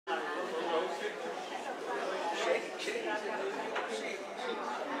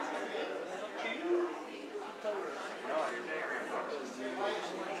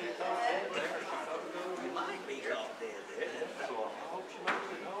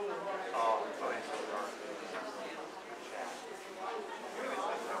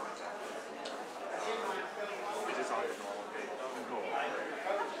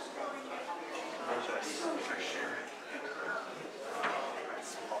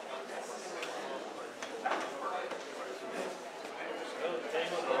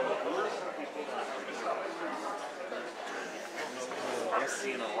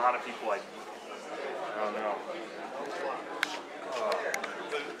lot of people like, I don't know.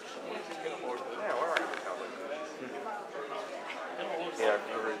 Yeah, where are you? Yeah,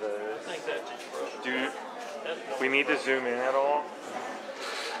 cover those. Dude, we need to zoom in at all,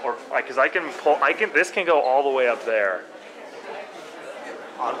 or because I can pull. This can go all the way up there.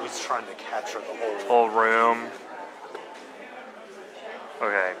 I was trying to capture the whole room.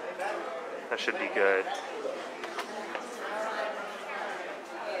 Okay, that should be good.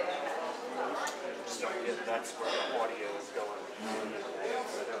 Just don't get that's where the audio is going.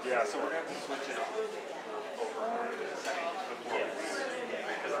 Yeah, so we're going to have to switch it over. Yes.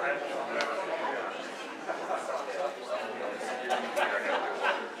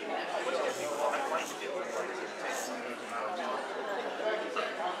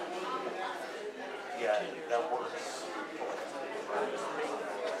 Yeah, that works.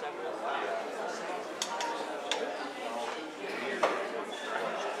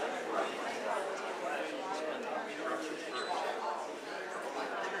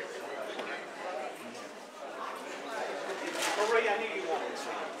 I knew you wanted to.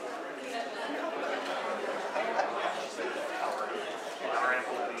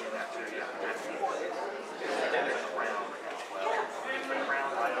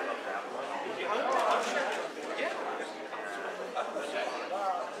 I'm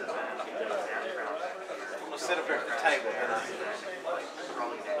gonna sit up here at the table.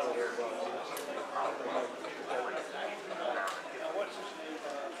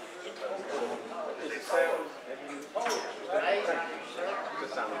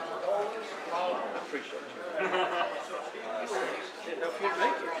 I appreciate you. Didn't know if you'd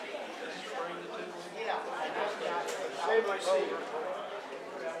make it. Save my seat.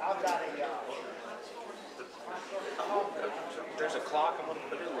 I've got a there's a clock I'm going to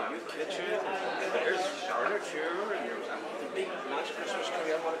put in the youth kitchen. There's furniture and there's a big nice Christmas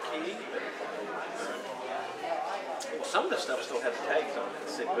tree I want to keep. Well, some of the stuff still has tags on it. It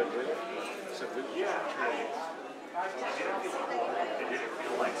said Goodwill. So Goodwill. Yeah. It didn't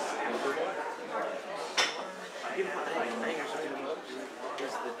feel like you know what the thing is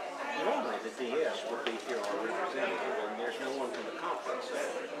that normally the DS would be here or representative, and there's no one from the conference. Did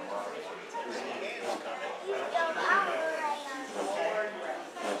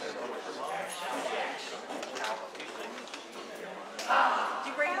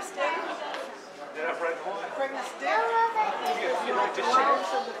you bring a stick? Did I bring one? Bring a stick? You like to share?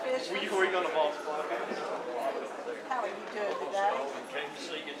 Were you going to multiply? How are you doing today? Came to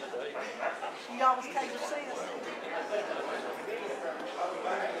see you today. You always came to see us.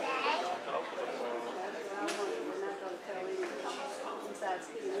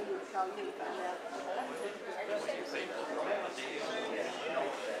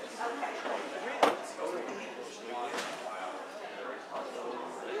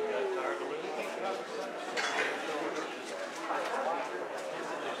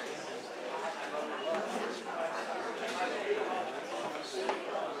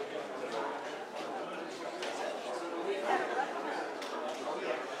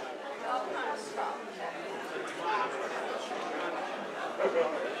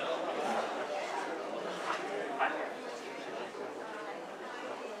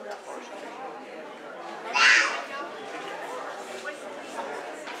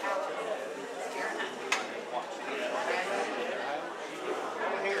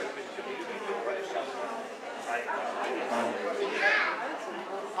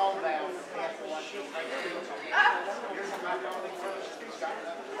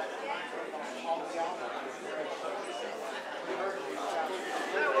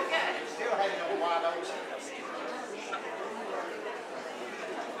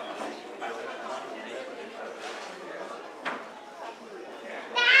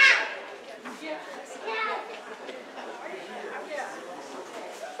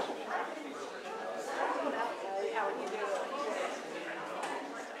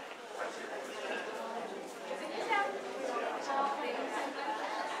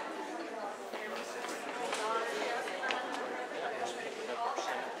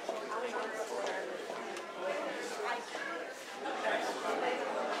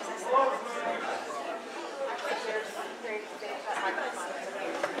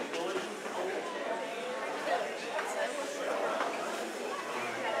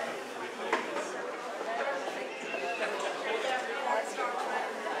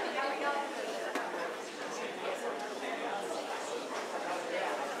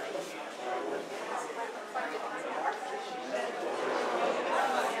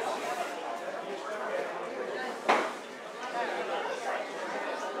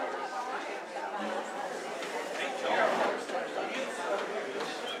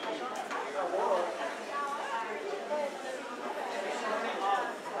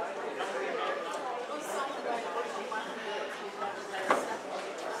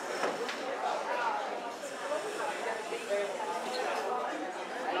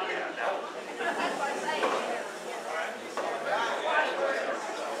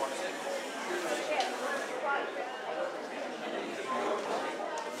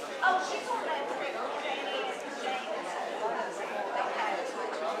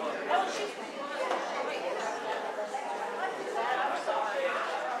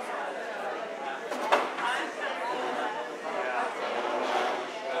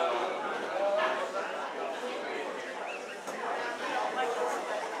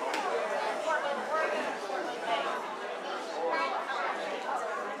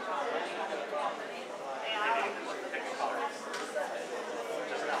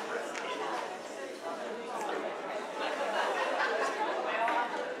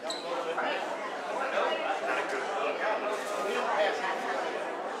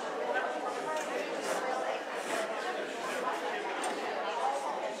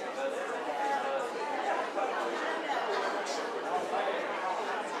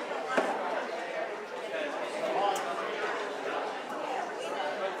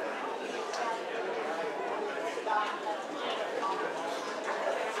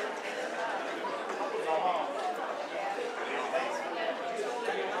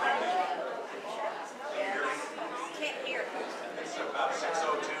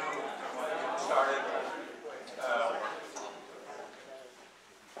 6:02 started.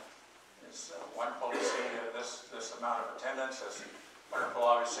 It's wonderful to see this amount of attendance. It's wonderful.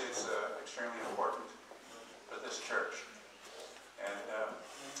 Obviously, it's extremely important for this church. And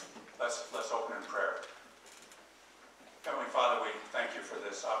let's open in prayer. Heavenly Father, we thank you for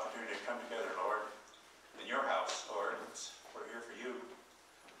this opportunity to come together, Lord, in your house, Lord. We're here for you,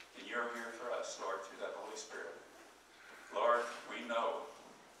 and you're here for us, Lord, through that Holy Spirit. Lord, we know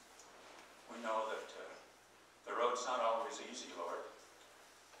that the road's not always easy, Lord,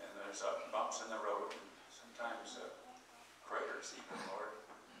 and there's bumps in the road, and sometimes craters even, Lord,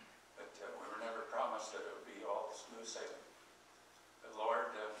 but we were never promised that it would be all smooth sailing. But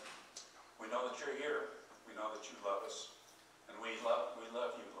Lord, we know that you're here. We know that you love us, and we love you,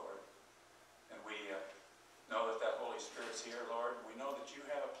 Lord, and we know that that Holy Spirit's here, Lord. We know that you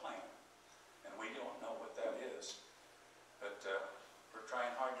have a plan, and we don't know what that is, but we're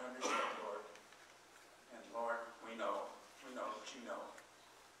trying hard to understand, Lord. And Lord, we know that you know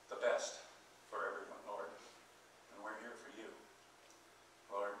the best for everyone, Lord, and we're here for you.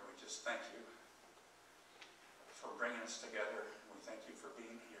 Lord, we just thank you for bringing us together. We thank you for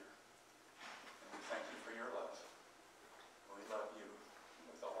being here, and we thank you for your love. We love you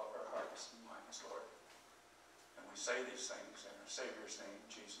with all of our hearts and minds, Lord. And we say these things in our Savior's name,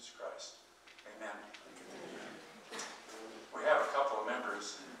 Jesus Christ. Amen. We have a couple of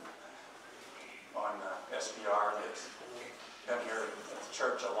members on SBR that's been here at the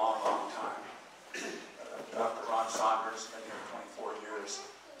church a long, long time. Dr. Ron Saunders has been here 24 years,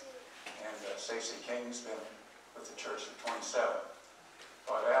 and Stacey King's been with the church for 27.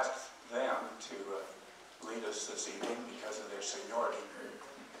 So I've asked them to lead us this evening because of their seniority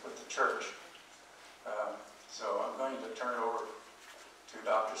with the church. So I'm going to turn it over to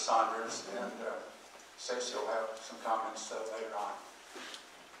Dr. Saunders, and Stacey will have some comments later on.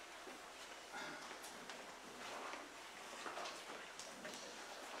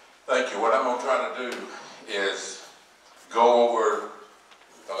 Thank you. What I'm going to try to do is go over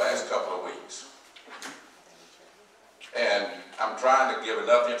the last couple of weeks. And I'm trying to give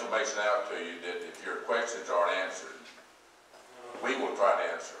enough information out to you that if your questions aren't answered, we will try to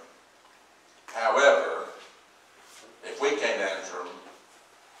answer them. However, if we can't answer them,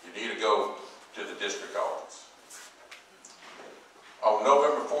 you need to go to the district office. On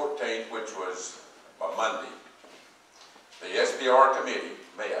November 14th, which was a Monday, the SBR committee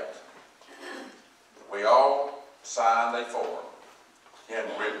met. We all signed a form,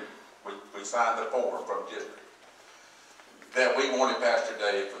 handwritten. We signed the form from district that we wanted Pastor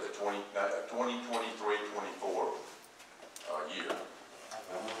Dave for the 2023-24 year.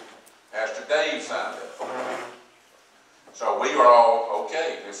 Pastor Dave signed that form. So we were all,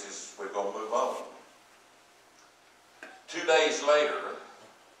 okay, we're going to move on. 2 days later,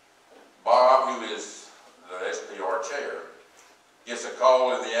 Bob, who is the SPR chair, gets a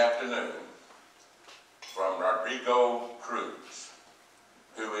call in the afternoon from Rodrigo Cruz,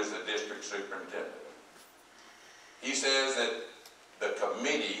 who is the district superintendent. He says that the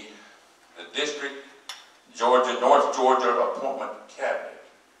committee, the district North Georgia appointment cabinet,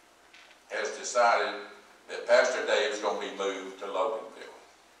 has decided that Pastor Dave is going to be moved to Loganville.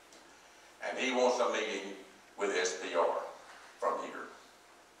 And he wants a meeting with SPR from here.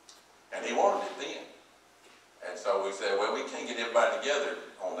 And he wanted it then. And so we said, well, we can't get everybody together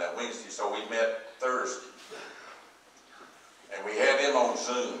on that Wednesday, so we met Thursday. And we had him on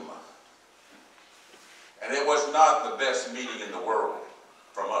Zoom. And it was not the best meeting in the world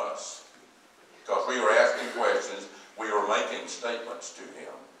from us, because we were asking questions, we were making statements to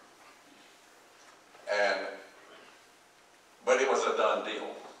him. But it was a done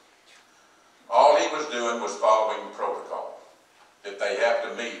deal. All he was doing was following protocol, that they have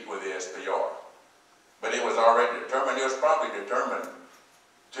to meet with the SPR. But it was already determined. It was probably determined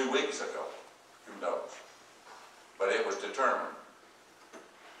 2 weeks ago. Who knows? But it was determined.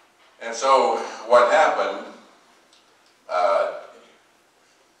 And so what happened,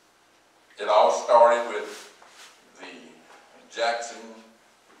 it all started with the Jackson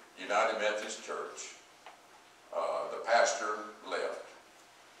United Methodist Church. The pastor left.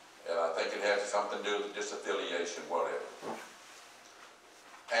 And I think it had something to do with disaffiliation, whatever.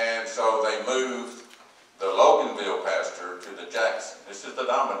 And so they moved the Loganville pastor to the Jackson. This is the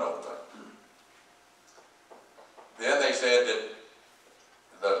domino thing. Then they said that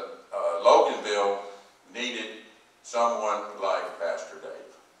the Loganville needed someone like Pastor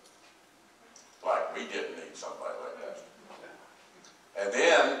Dave. Like we didn't need somebody like that. And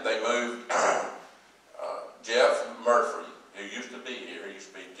then they moved Jeff Murphy, who used to be here. He used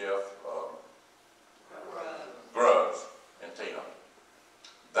to be Jeff Grubbs and Tina.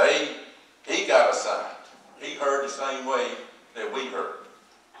 he got assigned. He heard the same way that we heard.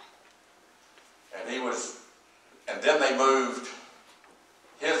 And then they moved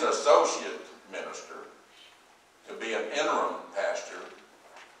his associate minister to be an interim pastor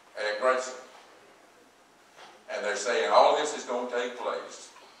at Grayson. And they're saying all this is going to take place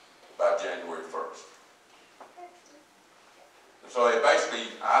by January 1st. So they basically,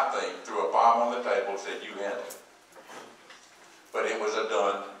 I think, threw a bomb on the table and said, you handle it. But it was a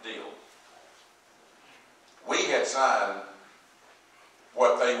done deal. We had signed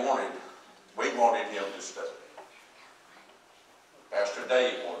what they wanted. We wanted him to stay. Pastor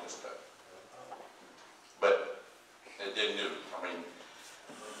Dave wanted to stay. But it didn't do it. I mean,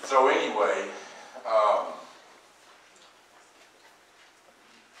 so anyway,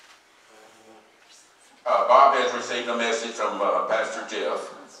 Bob has received a message from Pastor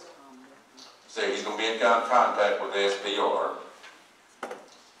Jeff. Saying he's going to be in contact with the SPR.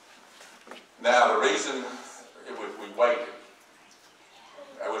 Now, the reason we waited,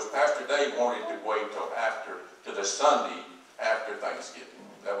 it was Pastor Dave wanted to wait till the Sunday after Thanksgiving.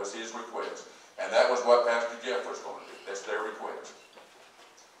 That was his request. And that was what Pastor Jeff was going to do. That's their request.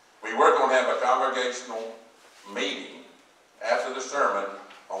 We were going to have a congregational meeting after the sermon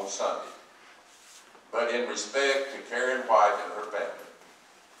on Sunday. But in respect to Karen White and her family,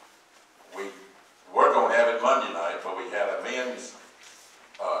 we were going to have it Monday night, but we had a men's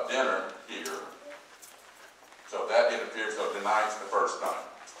dinner here. So that interferes, so tonight's the first night.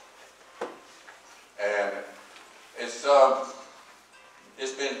 And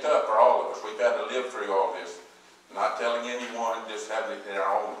it's been tough for all of us. We've had to live through all this, not telling anyone, just having it in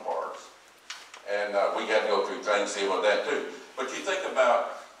our own hearts. And we had to go through Thanksgiving with that too. But you think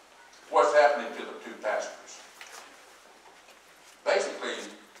about what's happening to the two pastors. Basically,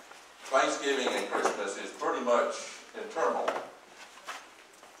 Thanksgiving and Christmas is pretty much in turmoil.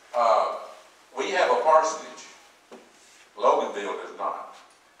 We have a parsonage. Loganville does not.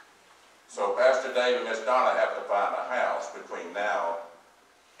 So Pastor Dave and Miss Donna have to find a house between now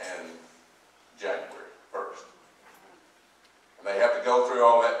and January 1st. And they have to go through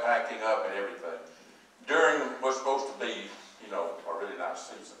all that packing up and everything during what's supposed to be, a really nice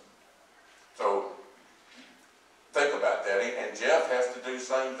season. So think about that. And Jeff has to do the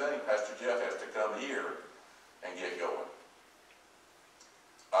same thing. Pastor Jeff has to come here and get going.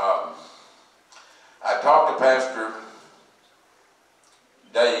 I talked to Pastor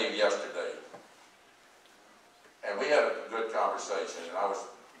Dave yesterday, and we had a good conversation, and I was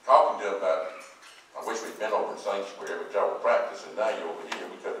talking to him about, I wish we'd been over in Sanctuary, but y'all were practicing, now you're over here,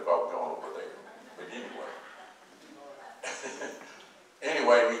 we could have all gone over there. But anyway.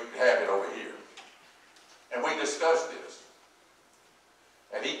 Anyway, we had it over here. And we discussed this.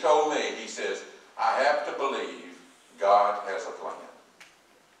 And he told me, he says, I have to believe God has a plan.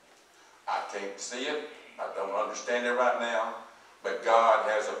 I can't see it, I don't understand it right now, but God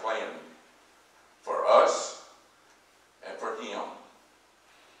has a plan for us and for him.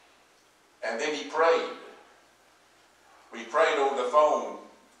 And then he prayed. We prayed over the phone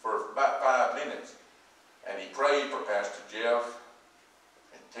for about 5 minutes. And he prayed for Pastor Jeff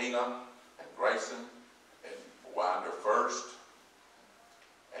and Tina and Grayson and Winder first.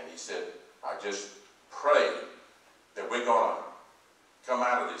 And he said, I just pray that we're going to come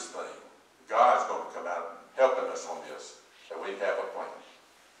out of this thing. God's going to come out helping us on this, that we have a plan.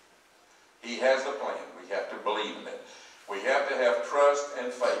 He has a plan. We have to believe in it. We have to have trust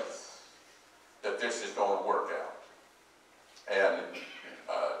and faith that this is going to work out. And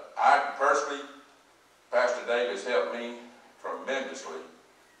I personally, Pastor Dave has helped me tremendously,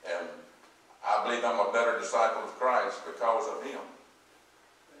 and I believe I'm a better disciple of Christ because of him.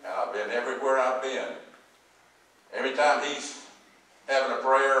 And I've been everywhere I've been. Every time he's having a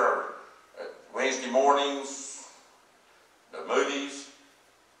prayer, or Wednesday mornings, the Moody's,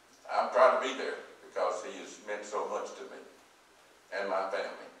 I'm trying to be there because he has meant so much to me and my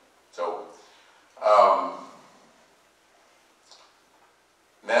family. So,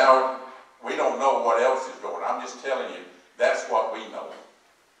 now, we don't know what else is going on. I'm just telling you, that's what we know.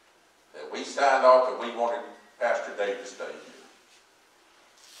 That we signed off that we wanted Pastor Dave to stay here.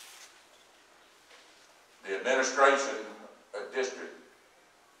 The administration district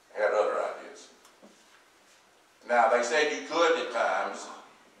had other ideas. Now, they said you could at times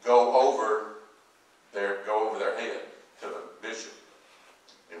go over their head to the bishop.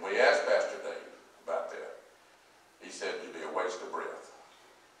 And we asked Pastor Dave about that. He said it'd be a waste of breath.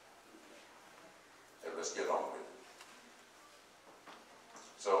 And let's get on with it.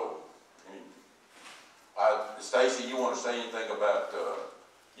 So, Stacy, you want to say anything about,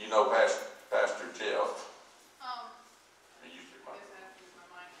 Pastor Jeff? I guess I have to use my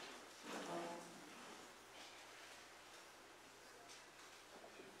mind.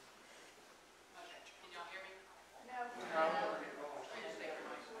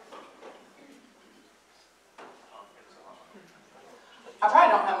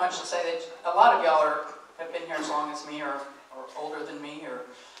 don't have much to say. That a lot of y'all have been here as long as me, or older than me,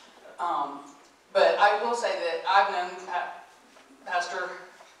 but I will say that I've known Pastor.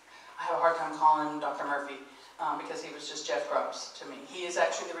 I have a hard time calling Dr. Murphy because he was just Jeff Grubbs to me. He is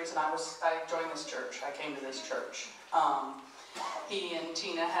actually the reason I joined this church. I came to this church. He and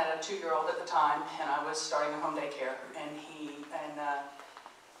Tina had a 2-year-old at the time, and I was starting a home daycare, and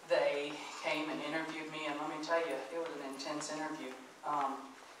they came and interviewed me, and let me tell you, it was an intense interview.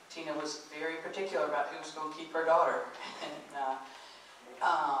 Tina was very particular about who was going to keep her daughter,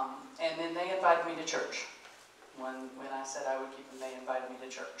 and then they invited me to church. When I said I would keep them, they invited me to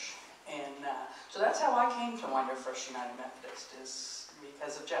church, and so that's how I came to Winder First United Methodist, is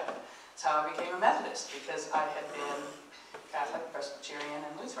because of Jeff. That's how I became a Methodist, because I had been Catholic, Presbyterian,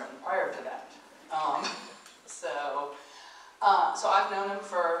 and Lutheran prior to that. So I've known him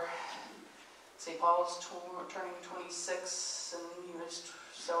for, St. Paul's turning 26, and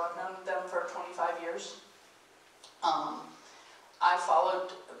so I've known them for 25 years. I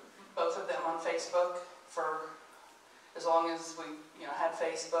followed both of them on Facebook for as long as we had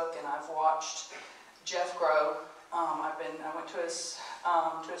Facebook, and I've watched Jeff grow. I went to his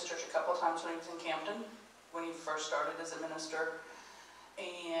church a couple of times when he was in Camden, when he first started as a minister,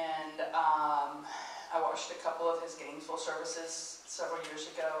 and I watched a couple of his Gainesville services several years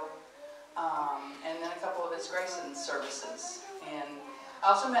ago, and then a couple of his Grayson services. And I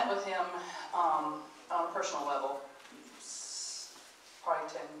also met with him on a personal level, probably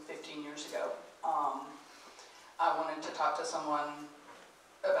 10, 15 years ago. I wanted to talk to someone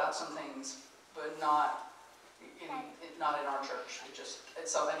about some things, but not in our church.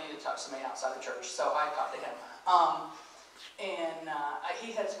 So I needed to talk to somebody outside the church, so I talked to him.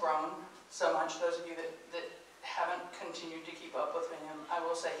 He has grown so much. Those of you that haven't continued to keep up with him, I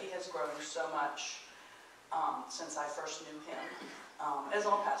will say he has grown so much since I first knew him, as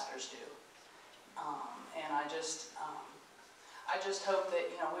all pastors do. And I just hope that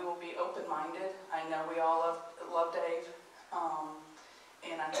we will be open-minded. I know we all love Dave,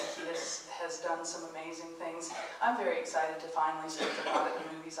 and I think he has done some amazing things. I'm very excited to finally speak about it in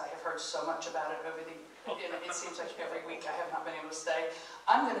the movies. I have heard so much about it over it seems like every week I have not been able to stay.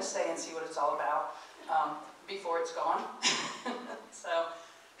 I'm going to stay and see what it's all about before it's gone. So,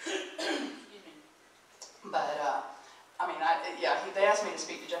 excuse me. But, they asked me to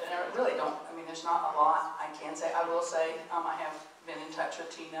speak to Jeff, and I really don't, there's not a lot I can say. I will say I have been in touch with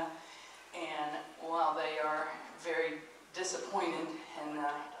Tina, and while they are very disappointed and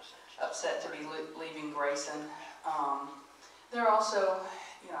upset to be leaving Grayson, they're also,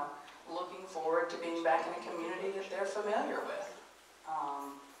 looking forward to being back in a community that they're familiar with.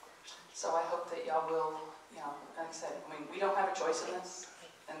 So I hope that y'all will, like I said, we don't have a choice in this,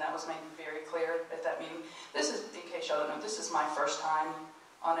 and that was made very clear at that meeting. This is, in case y'all don't know, this is my first time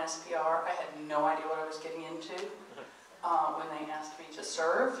on SPR. I had no idea what I was getting into when they asked me to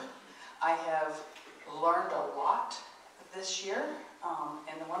serve. I have learned a lot this year,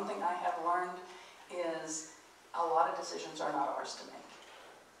 and the one thing I have learned is a lot of decisions are not ours to make.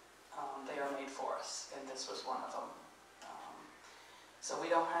 They are made for us, and this was one of them. So we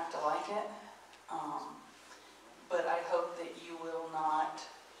don't have to like it, but I hope that you will not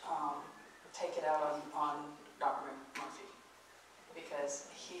take it out on Dr. Murphy, because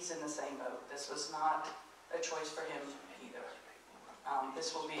he's in the same boat. This was not a choice for him either.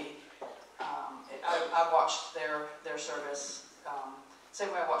 This will be, I watched their service, same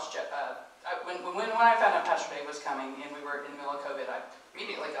way I watched Jeff. When I found out Pastor Dave was coming and we were in the middle of COVID, I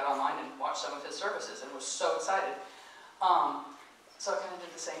immediately got online and watched some of his services and was so excited. So I kind of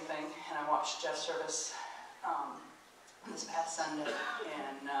did the same thing, and I watched Jeff's service this past Sunday,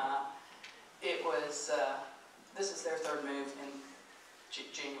 and it was, this is their third move in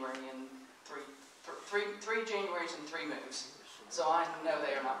January, and three Januaries and 3 moves. So I know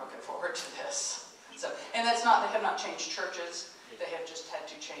they are not looking forward to this. So, and that's not, they have not changed churches. They have just had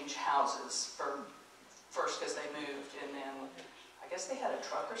to change houses first because they moved, and then I guess they had a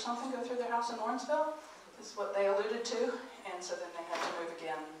truck or something go through their house in Lawrenceville, is what they alluded to, and so then they had to move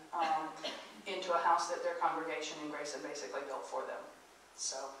again into a house that their congregation in Grayson basically built for them.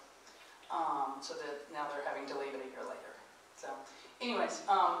 So, so that now they're having to leave it a year later. So, anyways,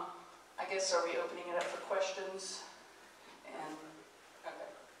 I guess are we opening it up for questions? And okay.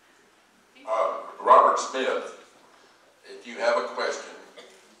 Robert Smith, if you have a question,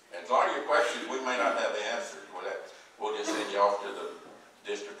 and a lot of your questions we may not have the answers. We'll just send you off to the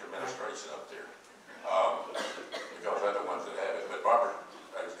district administration up there, because they're the ones that have it. But Robert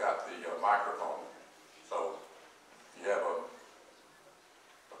has got the microphone, so if you have a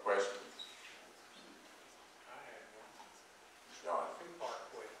question. I have John. two-part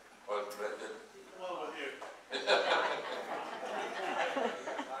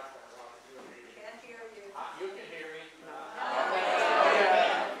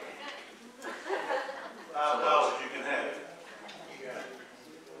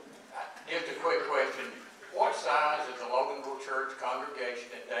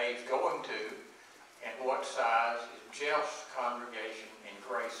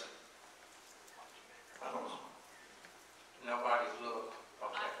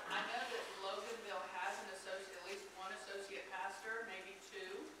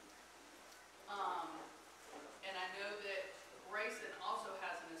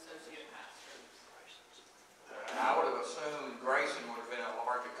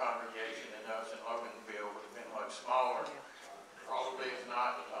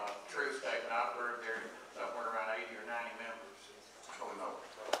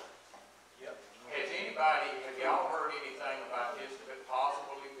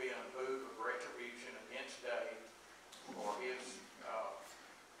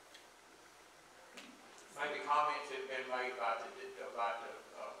that have been made by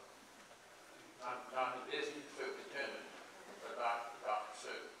not the district superintendent, but by Dr.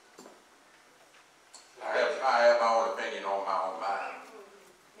 Sue. I have my own opinion on my own mind.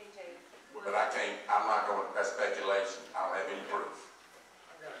 Me too. But I'm not going, that's speculation. I don't have any proof.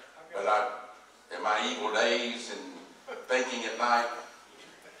 But in my evil days and thinking at night,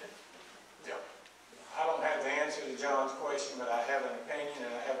 yeah. I don't have the answer to John's question, but I have an opinion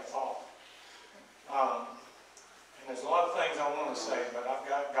and I have a thought. And there's a lot of things I want to say, but I've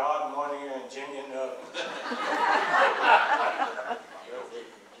got God in one ear and Jenny in the other.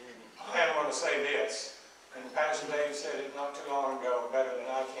 I am going to say this, and Pastor Dave said it not too long ago, better than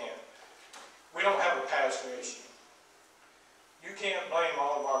I can. We don't have a pastor issue. You can't blame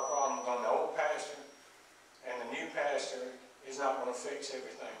all of our problems on the old pastor, and the new pastor is not going to fix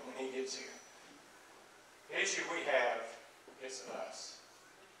everything when he gets here. The issue we have is us,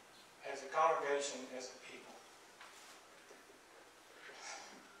 as a congregation, as a people.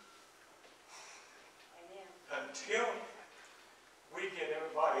 Amen. Until we get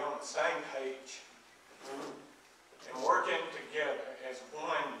everybody on the same page and working together as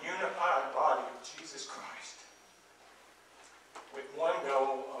one unified body of Jesus Christ, with one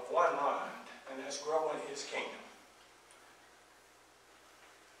goal of one mind, and that's growing His kingdom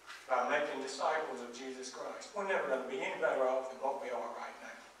by making disciples of Jesus Christ. We're never going to be any better off than what we are right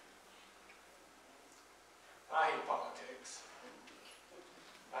now. I hate politics.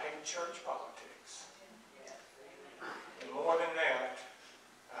 I hate church politics. And more than that,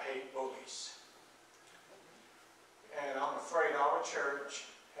 I hate bullies. And I'm afraid our church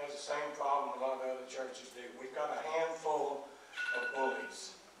has the same problem a lot of other churches do. We've got a handful of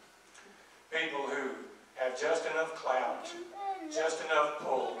bullies. People who have just enough clout, just enough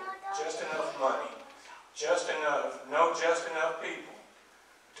pull, just enough money, know just enough people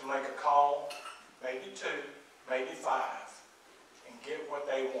to make a call, maybe 2, maybe 5, and get what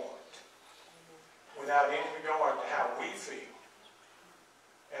they want without any regard to how we feel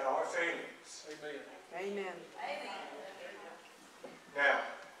and our feelings. Amen. Now,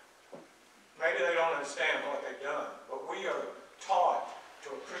 maybe they don't understand what they've done, but we are taught to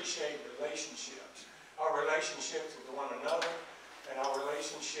appreciate relationships. Our relationships with one another and our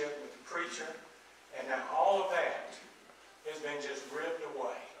relationship with the preacher. And now all of that has been just ripped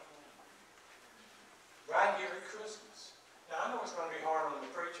away. Right here at Christmas. Now I know it's going to be hard on the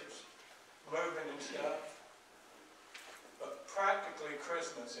preachers, moving and stuff. But practically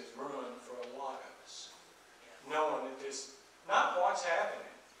Christmas is ruined for a lot of us. Knowing that this, not what's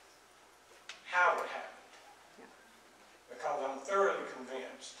happening, how it happened. Because I'm thoroughly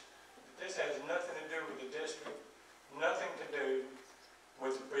convinced that this has nothing to do with the district, nothing to do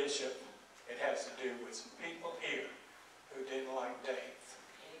with the bishop. It has to do with some people here who didn't like Dave.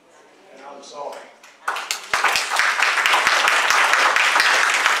 And I'm sorry.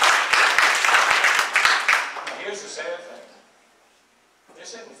 Now here's the sad thing.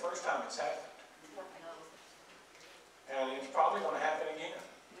 This isn't the first time it's happened. And it's probably going to happen again.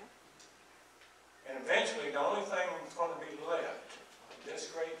 And eventually, the only thing that's going to be left of this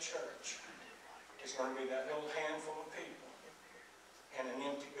great church is going to be that little handful of people and an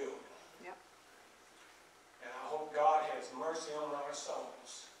empty building. Yep. And I hope God has mercy on our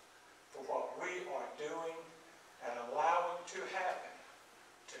souls for what we are doing and allowing to happen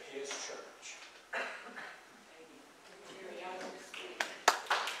to His church.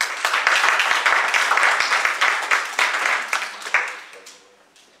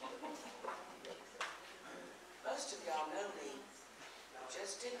 Most of y'all know me,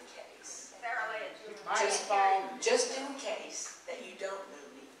 just in case. Sarah Lynch. Just in case that you don't know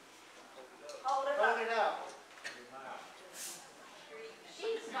me. Hold it up.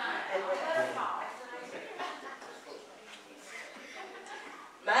 She's fine.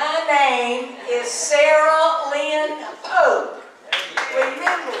 My name is Sarah Lynn Pope.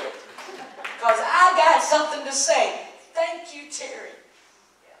 Remember it, because I got something to say. Thank you, Terry.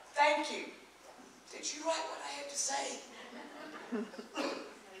 Thank you. Did you write what I had to say?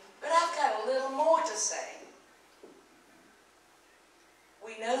 But I've got a little more to say.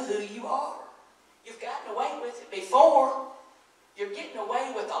 We know who you are. You've gotten away with it before. You're getting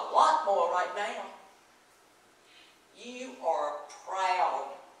away with a lot more right now. You are proud.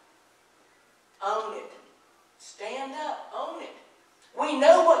 Own it. Stand up. Own it. We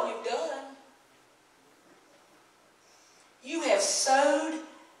know what you've done. You have sowed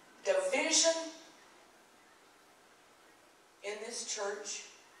division in this church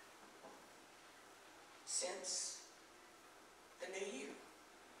since the new year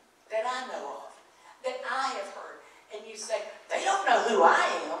that I know of, that I have heard. And you say, they don't know who I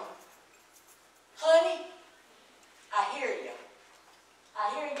am. Honey,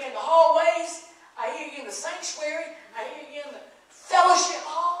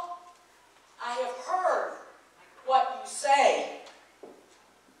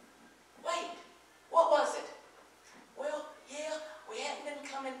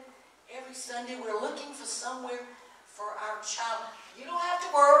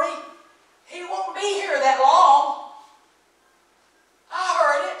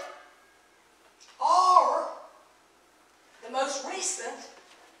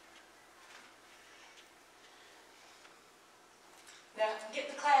 Now, get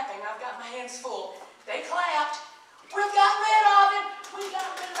the clapping. I've got my hands full. They clapped. We've got rid of him. We got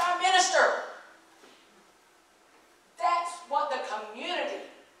rid of our minister. That's what the community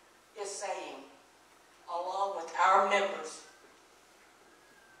is saying, along with our members.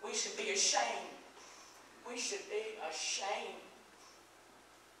 We should be ashamed. We should be ashamed.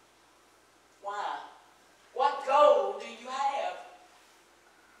 Why? What goal do you have?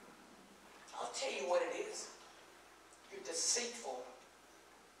 I'll tell you what it is. You're deceitful.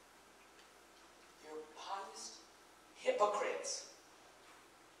 You're pious hypocrites.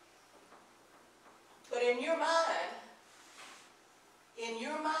 But in your mind,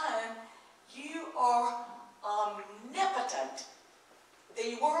 you are omnipotent.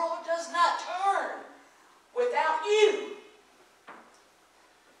 The world does not turn without you.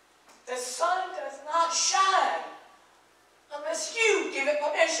 The sun does not shine unless you give it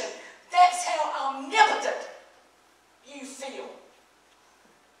permission. That's how omnipotent you feel.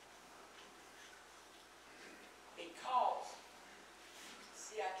 Because,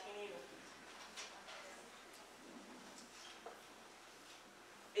 see, I can't even.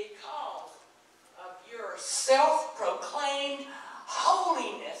 Because of your self-proclaimed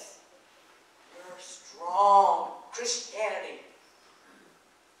holiness, your strong Christianity,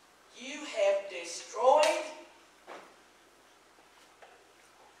 you have destroyed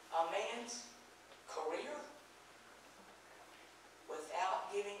a man's career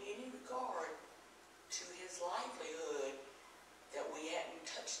without giving any regard to his livelihood that we hadn't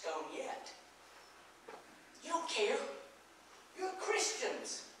touched on yet. You don't care. You're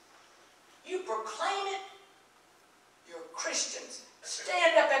Christians. You proclaim it. You're Christians.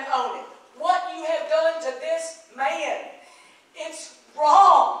 Stand up and own it. What you have done to this man, it's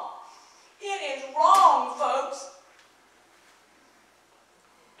wrong. It is wrong, folks.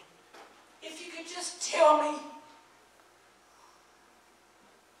 If you could just tell me,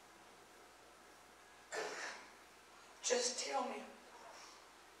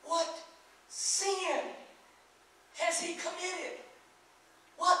 what sin has he committed?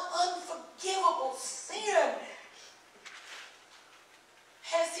 What unforgivable sin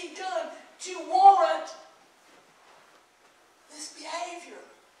has he done to warrant this behavior?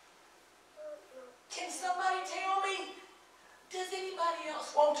 Can somebody tell me? Does anybody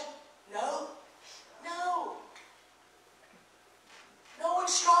else want to? No. No. No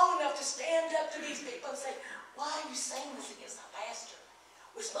one's strong enough to stand up to these people and say, why are you saying this against our pastor?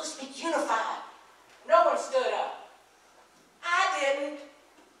 We're supposed to be unified. No one stood up. I didn't.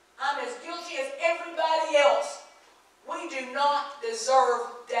 I'm as guilty as everybody else. We do not deserve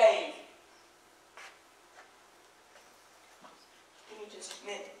Dave. Give me just a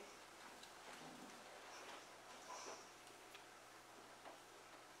minute.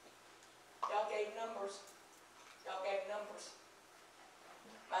 Y'all gave numbers. Y'all gave numbers.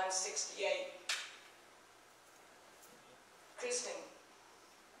 Mine is 68. Christening,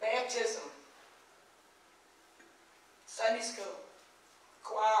 baptism, Sunday school,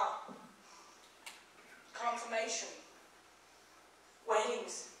 choir, confirmation,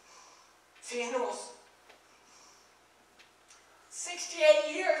 weddings, funerals.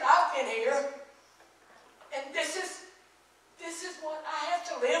 68 years I've been here, and this is what I have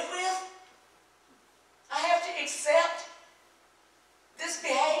to live with? I have to accept this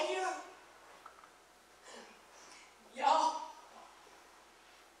behavior? Y'all,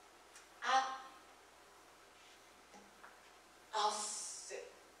 I'll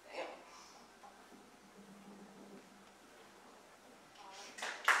sit down.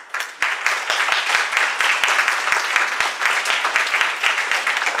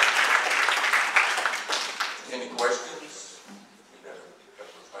 Any questions? We got a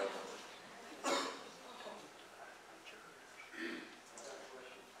couple of statements.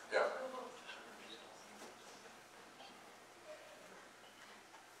 Yeah.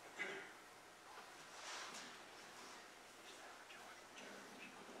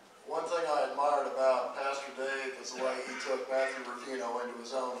 One thing I admired about Pastor Dave was the way he took Matthew Rufino into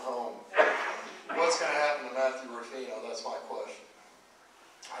his own home. What's going to happen to Matthew Rufino? That's my question.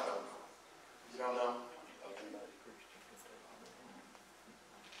 I don't know. You don't know? Okay.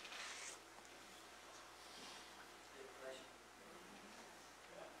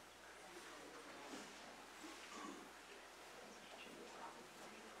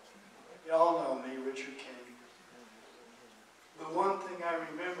 Y'all know me, Richard King. The one thing I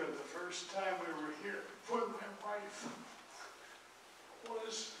remember the first time we were here with my wife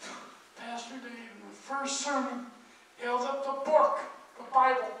was Pastor Dave in the first sermon held up the book, the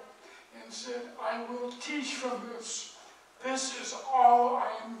Bible, and said, I will teach from this. This is all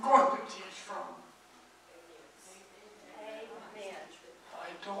I am going to teach from. Amen.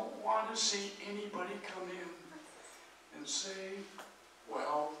 want to see anybody come in and say,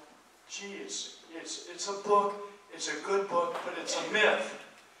 well, gee, it's a book, it's a good book, but it's a myth.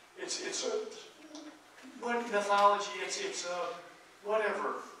 It's a mythology, it's a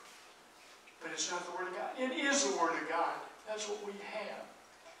whatever. But it's not the Word of God. It is the Word of God. That's what we have.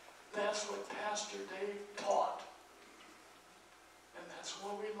 That's what Pastor Dave taught. And that's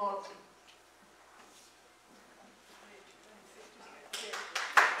why we loved him.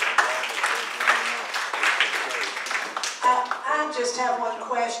 I just have one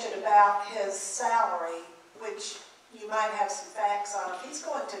question about his salary, which you might have some facts on. If he's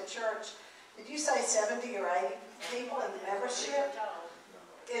going to church, did you say 70 or 80 people in the membership?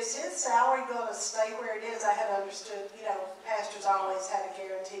 Is his salary going to stay where it is? I had understood, you know, pastors always had a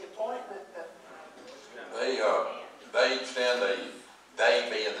guaranteed appointment, but... They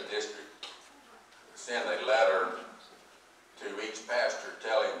being the district, send a letter to each pastor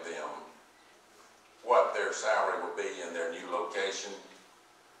telling them what their salary will be in their new location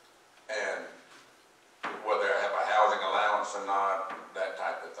and whether they have a housing allowance or not, that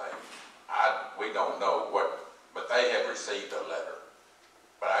type of thing. We don't know what, but they have received a letter,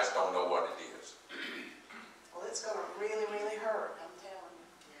 but I just don't know what it is. Well, it's going to really, really hurt, I'm telling you.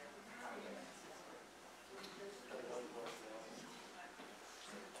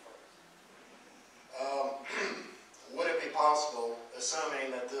 Would it be possible, assuming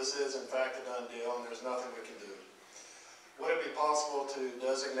that this is in fact a done deal and there's nothing we can do, would it be possible to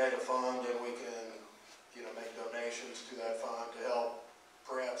designate a fund and we can, you know, make donations to that fund to help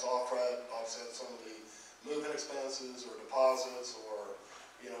perhaps offset some of the moving expenses or deposits or,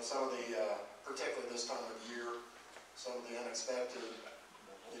 you know, some of the, particularly this time of year, some of the unexpected,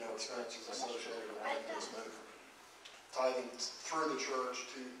 you know, expenses associated with making this move, tithing through the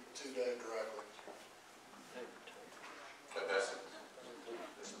church to Dave directly. But that's the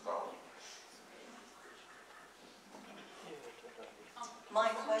problem.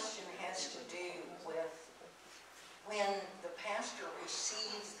 My question has to do with when the pastor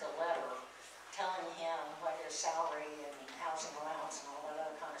receives the letter telling him what his salary and housing allowance and all that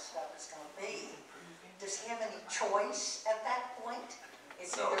other kind of stuff is going to be, does he have any choice at that point?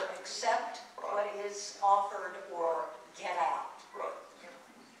 It's No. either accept what is offered or get out. Right.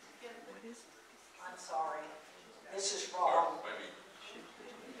 I'm sorry. This is wrong. Maybe.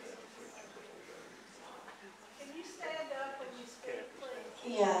 Can you stand up when you speak,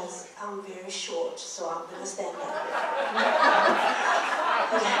 please? Yes, I'm very short, so I'm going to stand up.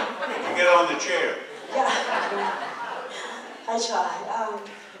 You get on the chair. Yeah, I tried.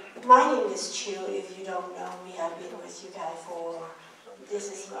 My name is Chu. If you don't know me, I've been with you guys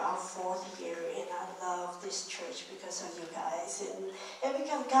this is our 4th year, and I love this church because of you guys, and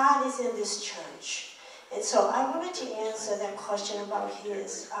because God is in this church. And so I wanted to answer that question about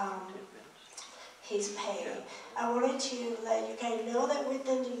his pay. I wanted to let you guys know that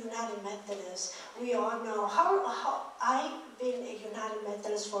within the United Methodist, we all know how I've been a United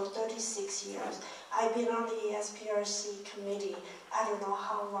Methodist for 36 years. I've been on the ESPRC committee, I don't know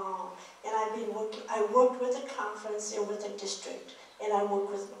how long, and I worked with the conference and with the district, and I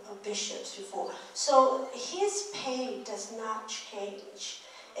worked with bishops before. So his pay does not change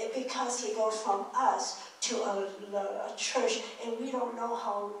because he goes from us to a church, and we don't know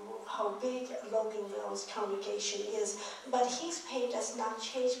how big Loganville's congregation is, but his pay does not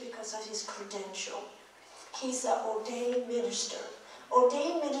change because of his credential. He's an ordained minister.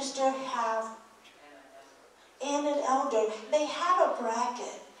 Ordained minister and an elder, they have a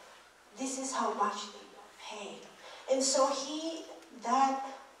bracket. This is how much they pay. And so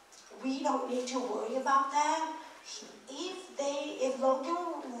we don't need to worry about that. If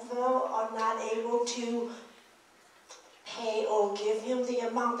Loganville are not able to pay or give him the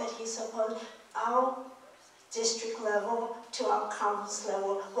amount that he's supposed, our district level to our conference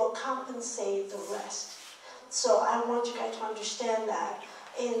level will compensate the rest. So I want you guys to understand that.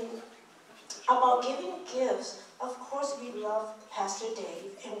 And about giving gifts, of course we love Pastor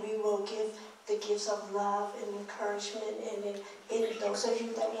Dave, and we will give the gifts of love and encouragement, and those of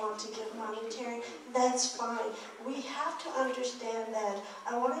you that want to give monetary, that's fine. We have to understand that.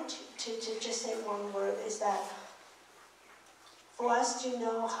 I wanted to just say one word, is that for us to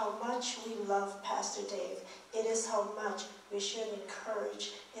know how much we love Pastor Dave, it is how much we should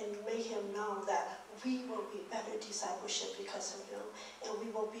encourage and make him know that we will be better discipleship because of him, and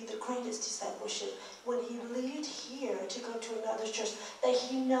we will be the greatest discipleship when he leaves here to go to another church, that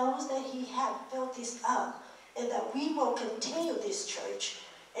he knows that he had built this up, and that we will continue this church,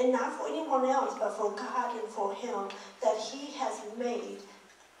 and not for anyone else, but for God and for him, that he has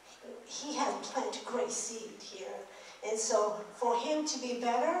planted great seed here. And so for him to be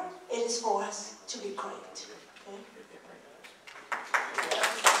better, it is for us to be great. Okay?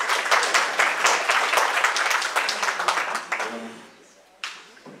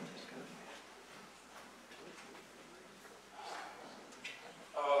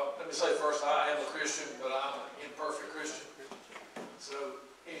 Let me say first, I am a Christian, but I'm an imperfect Christian. So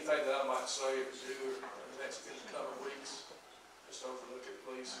anything that I might say or do in the next coming weeks, just overlook it,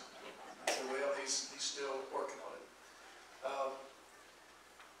 please. I said, well, he's still working on it.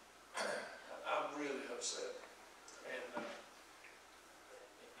 I'm really upset. And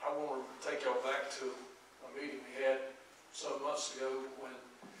I want to take y'all back to a meeting we had some months ago when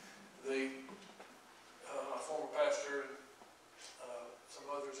the former pastor and some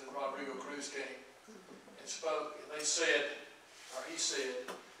others in Rodrigo Cruz came and spoke, and they said, or he said,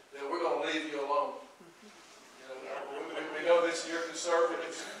 that we're going to leave you alone. You know, we know this, you're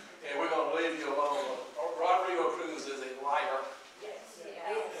conservatives, and we're going to leave you alone. Rodrigo Cruz is a liar. Yes.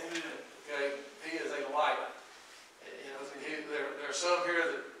 Okay, he is a liar. You know, there are some here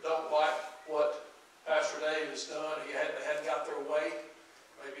that don't like what Pastor Dave has done. They hadn't got their way.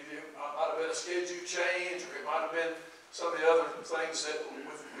 Maybe it might have been a schedule change, or it might have been some of the other things that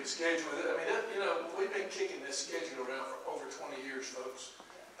we scheduled. I mean, you know, we've been kicking this schedule around for over 20 years, folks.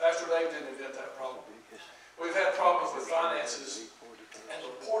 Pastor Dave didn't invent that problem. We've had problems with finances and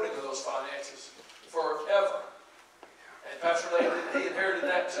reporting of those finances forever. And Pastor Dave, he inherited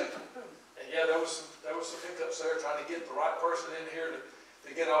that too. And yeah, there was some hiccups there trying to get the right person in here to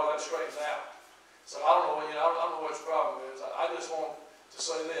get all that straightened out. So I don't know, I don't know what your problem is. I just want to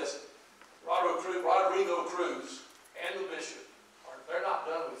say this. Rodrigo Cruz and the bishop, they're not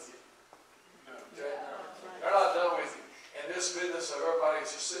done with you. Okay? They're not done with you. And this business of everybody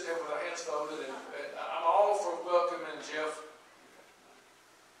is just sitting there with their hands folded, and I'm all for welcoming Jeff.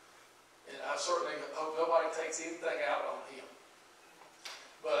 And I certainly hope nobody takes anything out on him.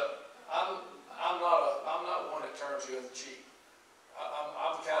 But I'm not one that turns you the cheek.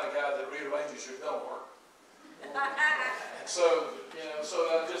 I'm the kind of guy that rearranges your homework. And so, you know,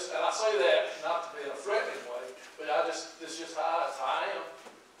 and I say that not to be in a threatening way, but this is just how I am.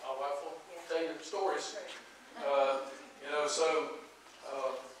 My wife will tell you stories. You know, so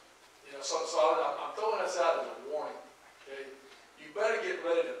I'm throwing this out as a warning. Okay, you better get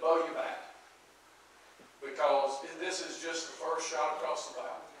ready to bow your back, because this is just the first shot across the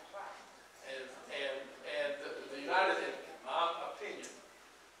bow. And the United, in my opinion,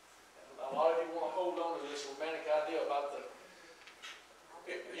 a lot of you want to hold on to this romantic idea about the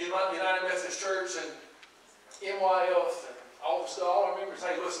United Methodist Church and NYF and all our members.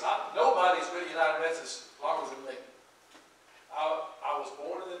 Hey, listen, nobody's been United Methodist longer than me. I was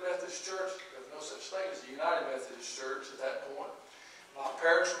born in the Methodist Church. There was no such thing as the United Methodist Church at that point. My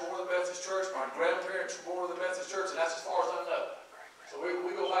parents were born in the Methodist Church. My grandparents were born in the Methodist Church, and that's as far as I know. So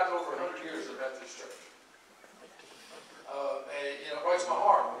we go back over 100 years in the Methodist Church. And you know, it breaks my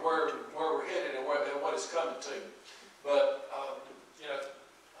heart where we're headed and what it's coming to. But you know,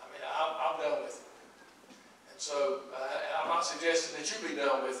 I mean, I'm done with it. And so, and I'm not suggesting that you be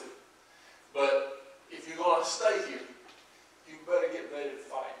done with it. But if you're going to stay here, you better get ready to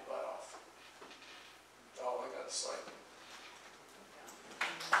fight your butt off. That's all I got to say.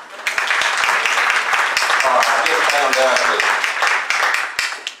 I just found out that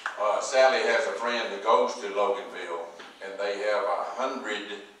Sally has a friend who goes to Loganville, and they have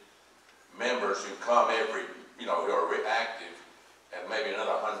 100 members who come every, who are active, and maybe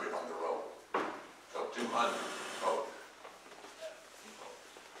another 100 on the road. So 200 total.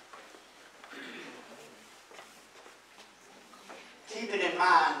 Keeping in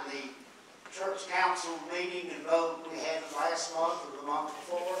mind the church council meeting and vote we had last month or the month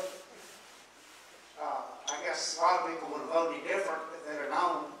before, I guess a lot of people would have voted different that are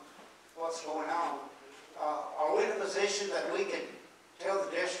known what's going on. Are we in a position that we can tell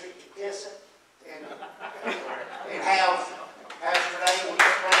the district to kiss it and have Pastor Dave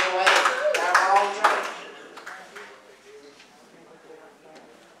just run away and have our own church?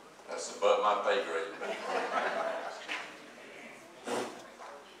 That's above my pay grade.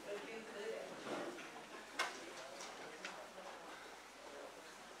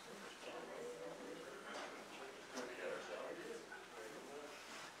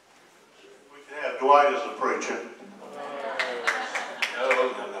 Dwight is a preacher. No.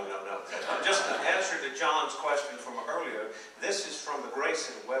 Just an answer to John's question from earlier, this is from the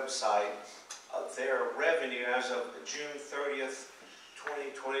Grayson website. Their revenue as of June 30th,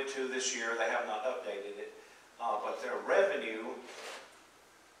 2022 this year, they have not updated it, but their revenue,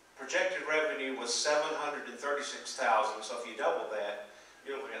 projected revenue was $736,000. So if you double that,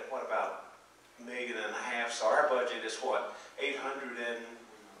 you're looking at what, about $1.5 million, so our budget is what, 800 and,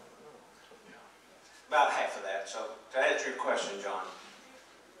 about half of that. So to answer your question, John.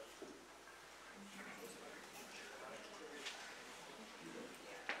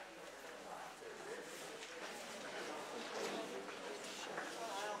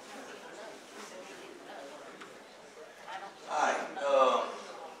 Hi,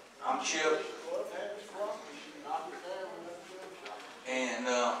 I'm Chip, and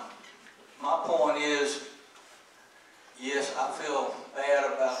my point is, yes, I feel bad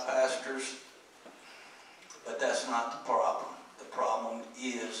about pastors, but that's not the problem. The problem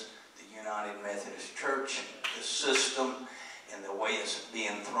is the United Methodist Church, the system, and the way it's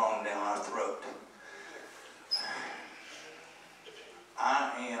being thrown down our throat.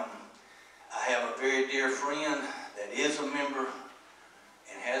 I have a very dear friend that is a member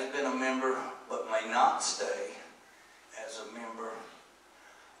and has been a member, but may not stay as a member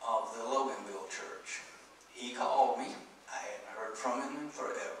of the Loganville Church. He called me. I hadn't heard from him in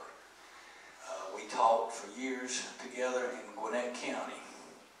forever. We talked for years together in Gwinnett County.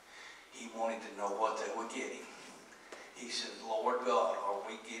 He wanted to know what they were getting. He said, Lord God, are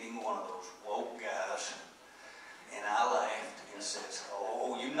we getting one of those woke guys? And I laughed and says,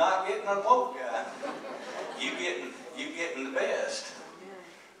 oh, you're not getting a woke guy. You getting the best.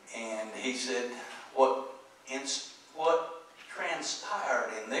 And he said, what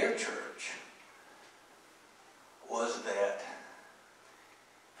transpired in their church was that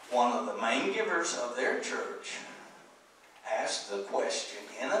one of the main givers of their church asked the question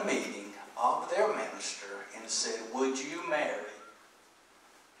in a meeting of their minister and said, would you marry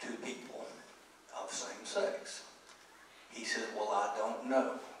two people of same sex? He said, well, I don't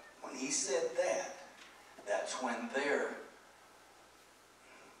know. When he said that, that's when theirs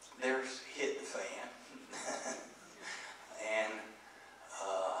hit the fan. And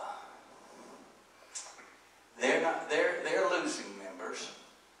they're losing members.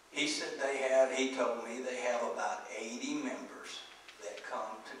 He said he told me they have about 80 members that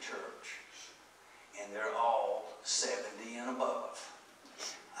come to church, and they're all 70 and above.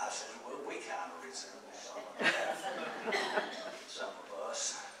 I said, well, we kind of resemble some of us.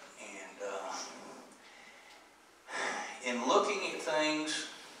 And in looking at things,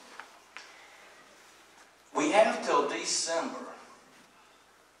 we have till December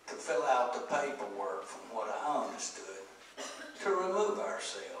to fill out the paperwork, from what I understood, to remove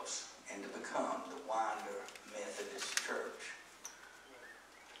ourselves and to become the Winder Methodist Church.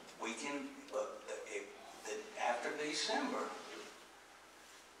 We can, but after December,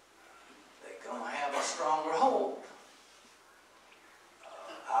 they're going to have a stronger hold.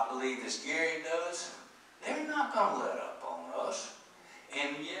 I believe as Gary does, they're not going to let up on us.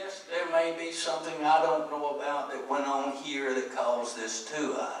 And yes, there may be something I don't know about that went on here that caused this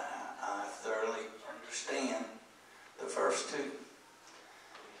too. I thoroughly understand the first two.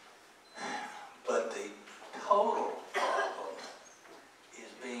 But the total problem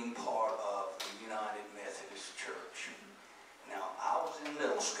is being part of the United Methodist Church. Now, I was in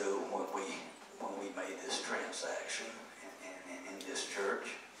middle school when we made this transaction in this church.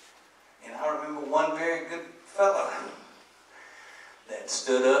 And I remember one very good fellow that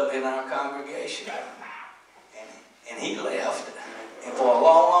stood up in our congregation. And he left. And for a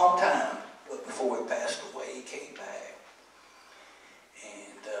long, long time, but before he passed away, he came back.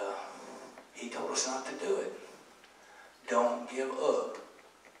 And he told us not to do it. Don't give up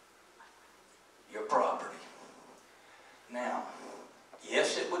your property. Now,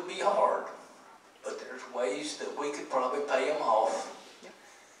 yes, it would be hard, but there's ways that we could probably pay them off.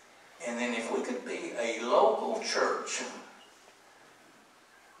 And then if we could be a local church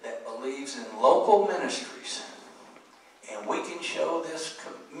that believes in local ministries, and we can show this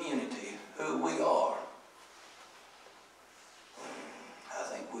community who we are, I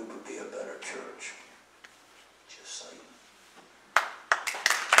think we would be a better church. Just saying.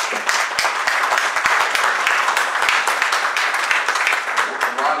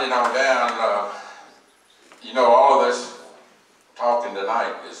 Winding on down, you know, all of this talking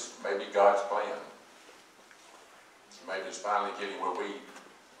tonight is maybe God's plan. Maybe it's finally getting where we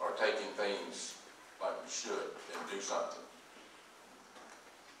are taking things like we should and do something.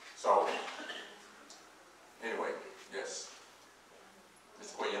 So, anyway, yes.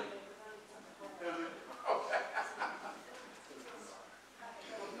 Ms. Quinn? Okay.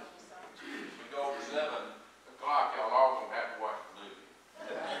 We go over 7 o'clock, y'all all gonna have to watch the movie.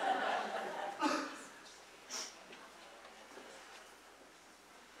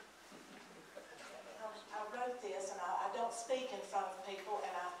 I wrote this, and I don't speak in front of people,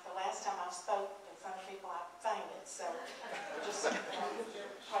 and the last time I spoke in front of people, I fainted, so just pray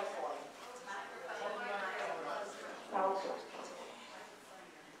for me.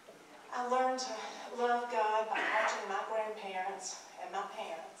 I learned to love God by watching my grandparents and my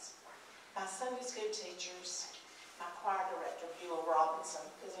parents, my Sunday school teachers, my choir director, Beulah Robinson.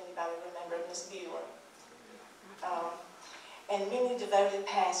 Does anybody remember Miss Beulah? And many devoted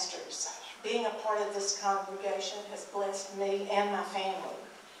pastors. Being a part of this congregation has blessed me and my family.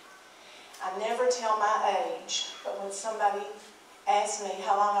 I never tell my age, but when somebody asks me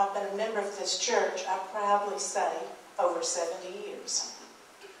how long I've been a member of this church, I proudly say over 70 years.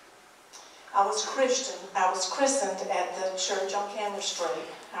 I was christened at the church on Cameron Street,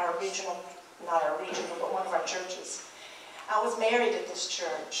 our original, not our original, but one of our churches. I was married at this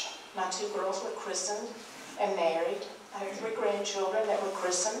church. My 2 girls were christened and married. I have 3 grandchildren that were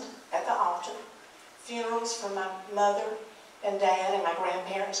christened at the altar. Funerals for my mother and dad and my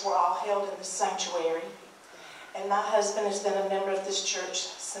grandparents were all held in the sanctuary. And my husband has been a member of this church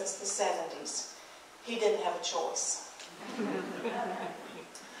since the 70s. He didn't have a choice.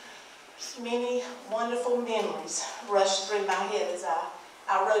 Many wonderful memories rushed through my head as I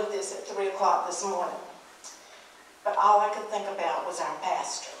wrote this at 3 o'clock this morning. But all I could think about was our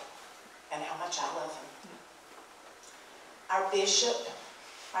pastor and how much I love him. Our bishop,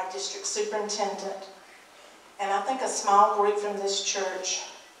 our district superintendent, and I think a small group from this church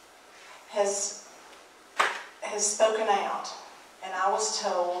has spoken out. And I was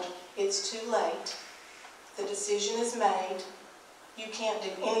told, it's too late. The decision is made. You can't do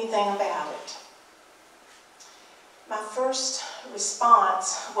anything about it. My first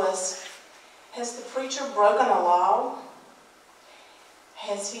response was, has the preacher broken a law?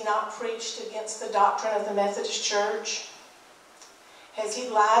 Has he not preached against the doctrine of the Methodist Church? Has he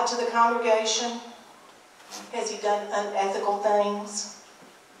lied to the congregation? Has he done unethical things?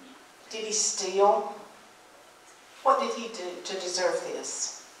 Did he steal? What did he do to deserve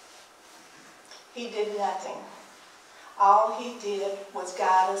this? He did nothing. All he did was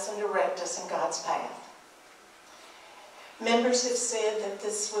guide us and direct us in God's path. Some members have said that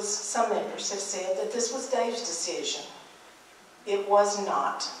this was Dave's decision. It was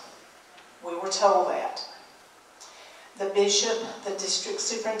not. We were told that. The bishop, the district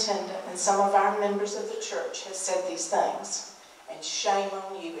superintendent, and some of our members of the church have said these things, and shame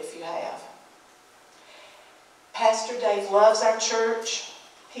on you if you have. Pastor Dave loves our church,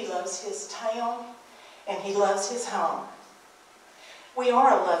 he loves his town, and he loves his home. We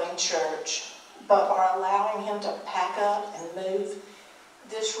are a loving church, but are allowing him to pack up and move,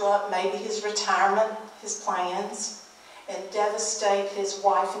 disrupt maybe his retirement, his plans, and devastate his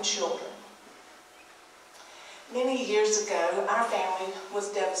wife and children. Many years ago, our family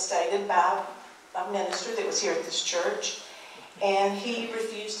was devastated by a minister that was here at this church, and he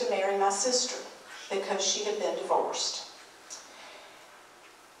refused to marry my sister because she had been divorced.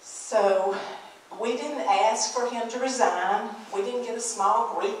 So we didn't ask for him to resign. We didn't get a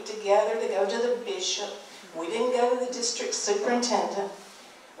small group together to go to the bishop. We didn't go to the district superintendent.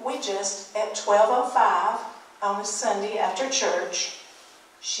 We just, at 12:05 on a Sunday after church,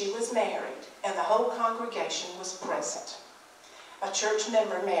 she was married, and the whole congregation was present. A church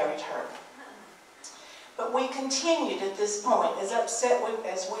member married her. But we continued at this point, as upset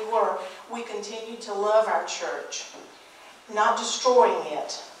as we were, we continued to love our church, not destroying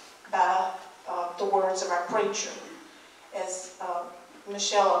it by the words of our preacher. As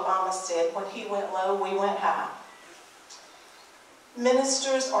Michelle Obama said, when he went low, we went high.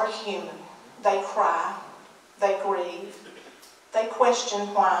 Ministers are human. They cry, they grieve, they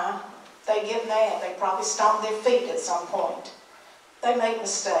question why, they get mad, they probably stomp their feet at some point. They make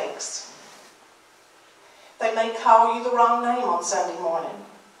mistakes. They may call you the wrong name on Sunday morning,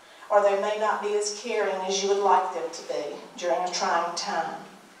 or they may not be as caring as you would like them to be during a trying time.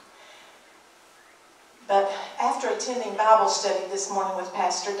 But after attending Bible study this morning with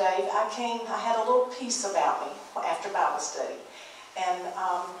Pastor Dave, I had a little peace about me after Bible study. And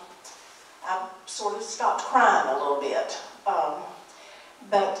I sort of stopped crying a little bit.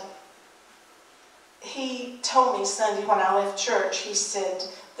 But he told me Sunday when I left church, he said,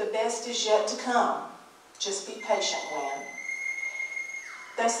 the best is yet to come. Just be patient, Lynn.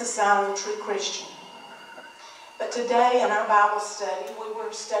 That's the sign of a true Christian. But today in our Bible study, we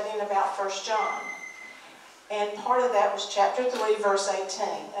were studying about 1 John. And part of that was chapter 3, verse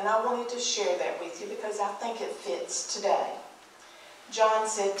 18. And I wanted to share that with you because I think it fits today. John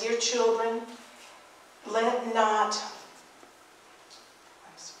said, dear children, let not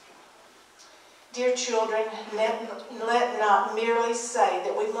merely say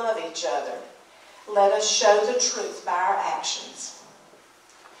that we love each other. Let us show the truth by our actions.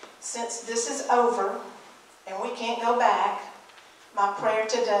 Since this is over and we can't go back, my prayer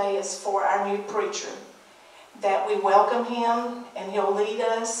today is for our new preacher, that we welcome him and he'll lead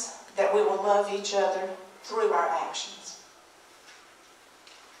us that we will love each other through our actions.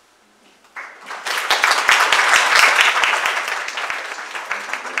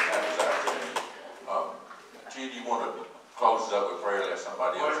 Gee, do you want to close it up with prayer, let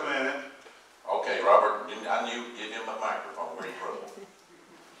somebody else? Wait a minute. Okay, Robert, I knew, give him a microphone where he broke.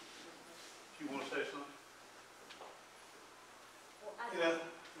 You want to say something? Yeah,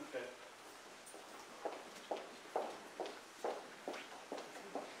 okay.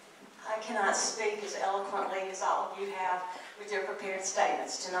 I cannot speak as eloquently as all of you have with your prepared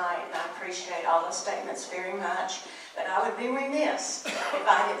statements tonight, and I appreciate all those statements very much. But I would be remiss if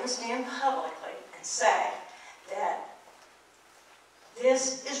I didn't stand publicly and say that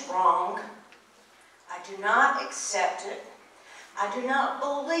this is wrong. I do not accept it. I do not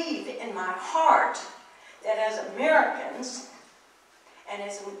believe in my heart that as Americans and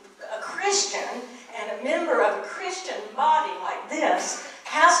as a Christian and a member of a Christian body like this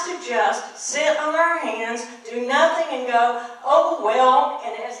has to just sit on our hands, do nothing and go, oh well,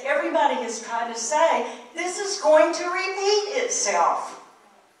 and as everybody has tried to say, this is going to repeat itself.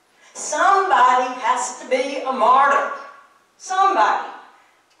 Somebody has to be a martyr. Somebody.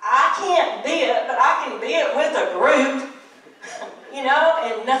 I can't be it, but I can be it with a group. You know,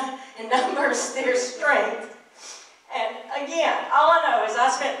 in numbers there's strength. And again, all I know is I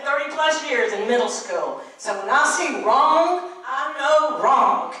spent 30 plus years in middle school. So when I see wrong, I know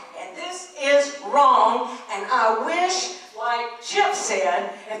wrong. And this is wrong. And I wish, like Chip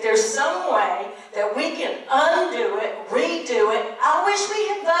said, if there's some way that we can undo it, redo it, I wish we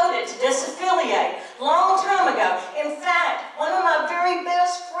had voted to disaffiliate a long time ago. In fact, one of my very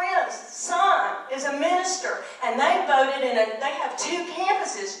best friends' son is a minister, and they voted they have 2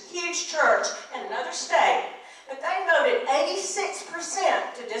 campuses, huge church in another state, but they voted 86%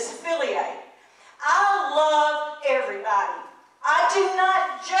 to disaffiliate. I love everybody. I do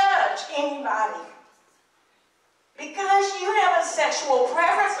not judge anybody. Because you have a sexual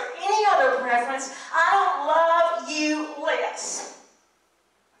preference or any other preference, I don't love you less.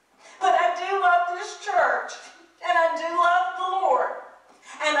 But I do love this church, and I do love the Lord,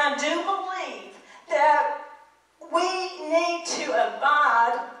 and I do believe that we need to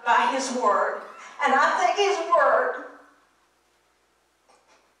abide by His Word. And I think His Word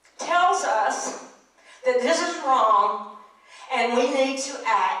tells us that this is wrong, and we need to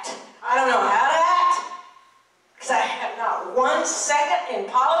act. I don't know how to act, because I have not 1 second in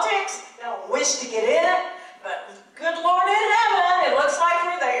politics. I don't wish to get in it, but good Lord in heaven, it looks like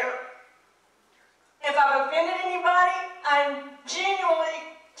we're there. If I've offended anybody, I'm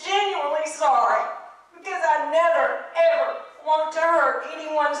genuinely sorry, because I never, ever want to hurt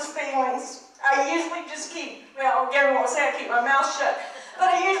anyone's feelings. I usually just keep, well, Gary won't say I keep my mouth shut, but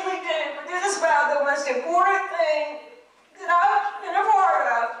I usually do, because it's about the most important thing that I've been a part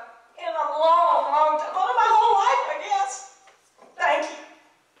of in a long, long time. Well, my whole life, I guess. Thank you.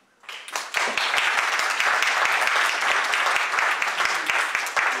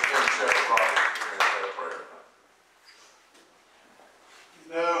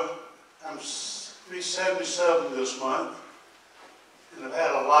 You know, I'm 77 this month, and I've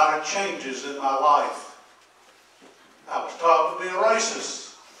had a lot of changes in my life. I was taught to be a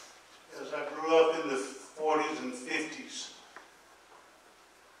racist as I grew up in the 40s and 50s.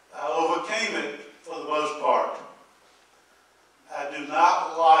 I overcame it for the most part. I do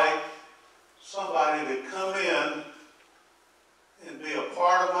not like somebody to come in and be a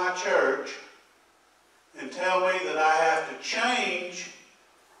part of my church and tell me that I have to change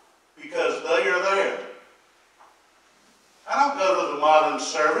because they are there. I don't go to the modern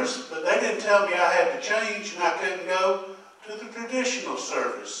service, but they didn't tell me I had to change and I couldn't go to the traditional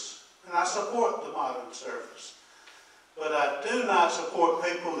service. And I support the modern service. But I do not support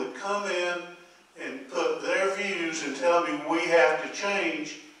people that come in and put their views and tell me we have to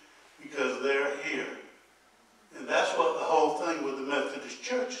change because they're here. And that's what the whole thing with the Methodist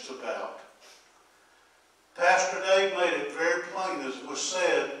Church is about. Pastor Dave made it very plain, as it was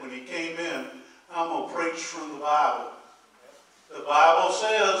said when he came in, I'm going to preach from the Bible. The Bible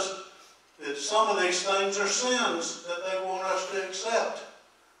says that some of these things are sins that they want us to accept.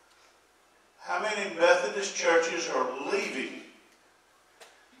 How many Methodist churches are leaving?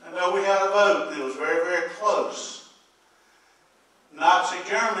 I know we had a vote that was very, very close. Nazi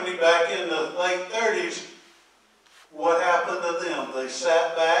Germany back in the late 30s, what happened to them? They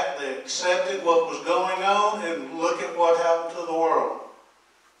sat back, they accepted what was going on, and look at what happened to the world.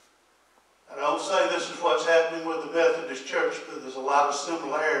 I don't say this is what's happening with the Methodist Church, but there's a lot of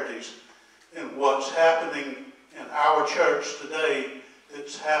similarities in what's happening in our church today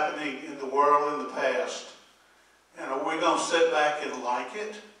that's happening in the world in the past. And are we going to sit back and like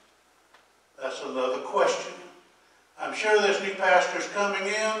it? That's another question. I'm sure this new pastor's coming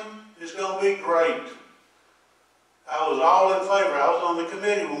in is going to be great. I was all in favor. I was on the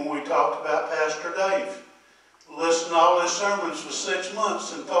committee when we talked about Pastor Dave. Listened to all his sermons for 6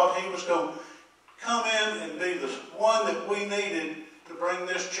 months and thought he was going to come in and be the one that we needed to bring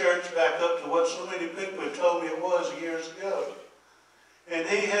this church back up to what so many people had told me it was years ago. And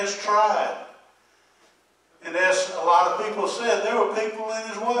he has tried. And as a lot of people said, there were people in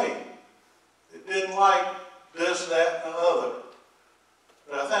his way that didn't like this, that, and the other.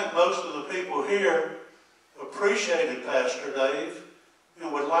 But I think most of the people here appreciated Pastor Dave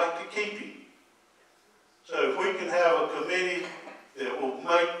and would like to keep him. So if we can have a committee that will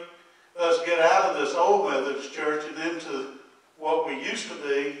make us get out of this old Methodist church and into what we used to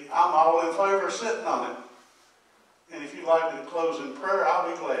be, I'm all in favor of sitting on it. And if you'd like me to close in prayer, I'll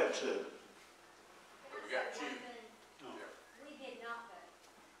be glad to. We got you. We did not vote.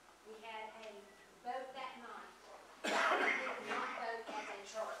 We had a vote that night. We did not vote as a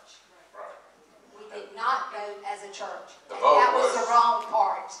church. Right. We did not vote as a church. The And vote that was was- the wrong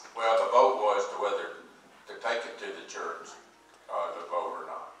part. Well, the vote was to whether to take it to the church, the vote or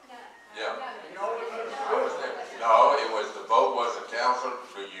not. No. Yeah. No. No, it was, the vote was the council,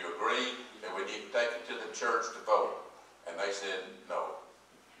 do you agree that we need to take it to the church to vote? And they said no.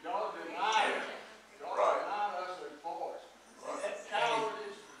 Y'all denied it. Y'all Right. denied us as boys. Right.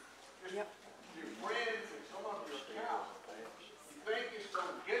 Cowardice, just your friends and some of your counsel. You think it's going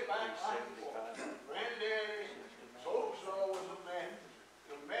to get back like before. Granddaddy, so-and-so was a Methodist.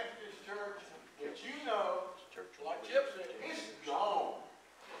 The Methodist church, that you know, like Chip said, it's gone.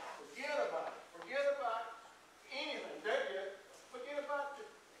 Forget about it. Forget about anything. Forget about the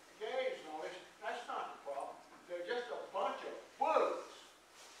gays and all this. That's not the problem. They're just a bunch of bullets.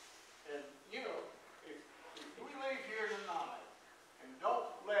 And, you know, if we leave here tonight and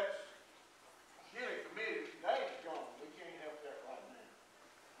don't let's get a committee, Dave's gone. We can't help that right now.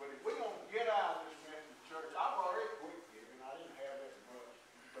 But if we're going to get out of this Methodist church, I've already quit giving. I didn't have that much.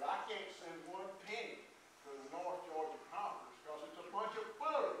 But I can't send one penny to the North Georgia Conference because it's a bunch of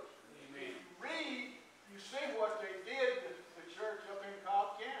bullets. If you read, you see what they did to the church up in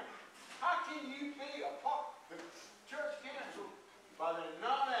Cobb County. How can you be a part? The church council, by their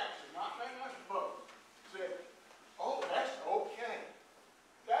non-action, not letting us vote, said, oh, that's okay.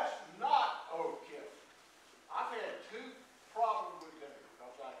 That's not okay. I've had two problems with that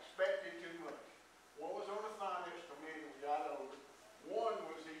because I expected too much. One was on the finance committee, we got over. One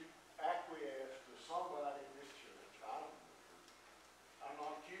was he acquiesced to somebody in this church. I'm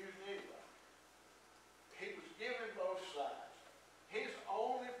not accusing anybody. He was giving both sides. His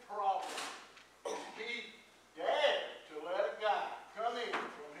only problem is he dared to let a guy come in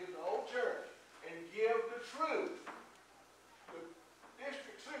from his old church and give the truth. The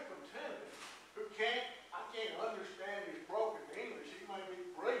district superintendent, who I can't understand his broken English. He may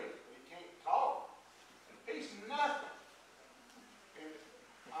be brilliant, but he can't talk. He's nothing. And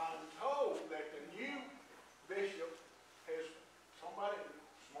I'm told that the new bishop has somebody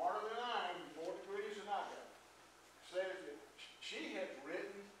smarter than I am, more degrees than I got, says that she had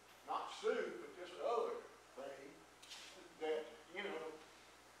written, not sued, but this other thing, that, you know,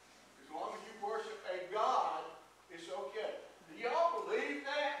 as long as you worship a God, it's okay. Do y'all believe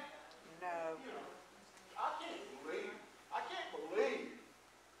that? No. You know, I can't believe,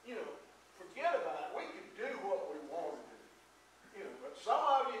 you know, forget about it. We can do what we want to do. You know, but some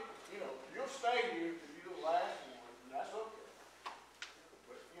of you, you know, you'll stay here till you're the last one, and that's okay.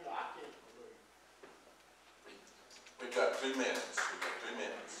 But, you know, I can't believe it. We've got 2 minutes. We've got 2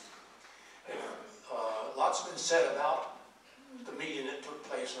 minutes. Lots been said about the meeting that took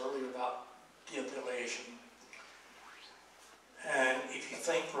place earlier about deaffiliation. And if you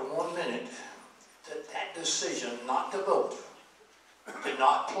think for 1 minute that that decision not to vote did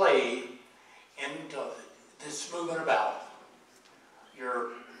not play into this movement about,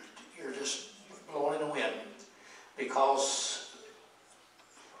 you're just blowing in the wind. Because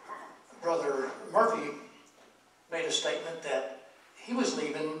Brother Murphy made a statement that he was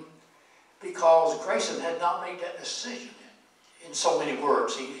leaving because Grayson had not made that decision. In so many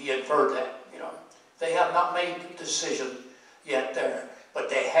words, he inferred that, you know. They have not made the decision yet there, but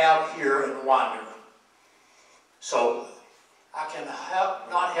they have here in Winder. So I can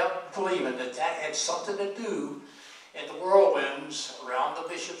not help believing that that had something to do in the whirlwinds around the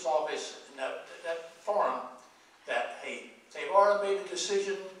bishop's office in that forum, that, hey, they've already made a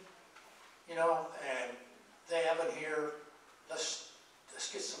decision, you know, and they have it here. Let's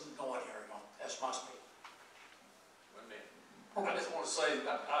get something going here, you know. That's my speech. I just want to say,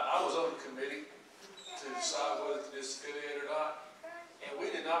 I was on the committee to decide whether to disaffiliate or not, and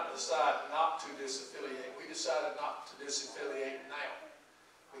we did not not decide not to disaffiliate. We decided not to disaffiliate now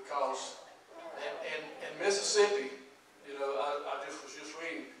because, in Mississippi, you know, I was just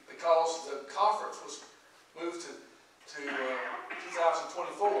reading, because the conference was moved to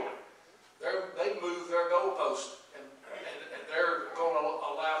 2024, they moved their goalpost, and they're going to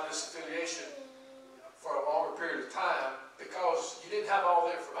allow disaffiliation for a longer period of time because you didn't have all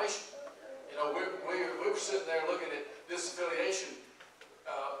the information. You know, we were sitting there looking at disaffiliation,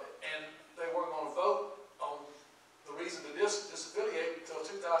 and they weren't going to vote on the reason to disaffiliate until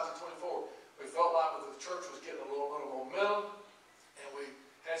 2024. We felt like the church was getting a little momentum, and we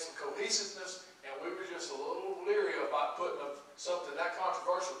had some cohesiveness, and we were just a little leery about putting something that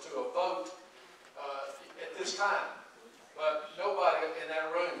controversial to a vote at this time. But nobody in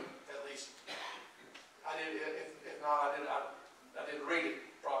that room, at least, I did. If not, I didn't read it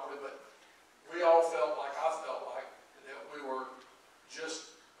properly. But we all felt like that we were just,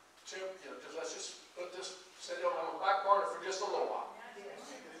 let's just set it on the back burner for just a little while.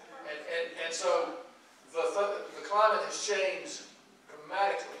 And so the climate has changed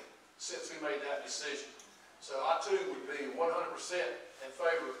dramatically since we made that decision. So I too would be 100% in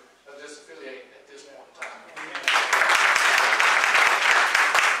favor of disaffiliating at this point in time.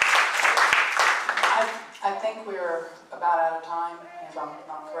 I think we're about out of time, if I'm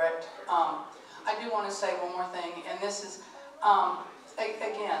not correct. I do want to say one more thing, and this is,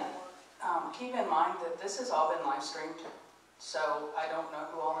 again, keep in mind that this has all been live streamed. So I don't know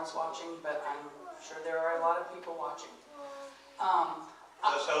who all is watching, but I'm sure there are a lot of people watching.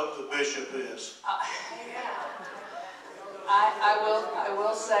 Let's hope the bishop is. I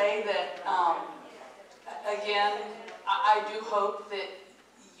will say that, again, I do hope that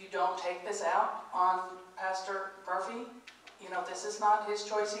you don't take this out on Pastor Murphy. You know, this is not his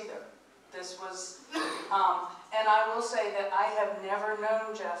choice either. This was, and I will say that I have never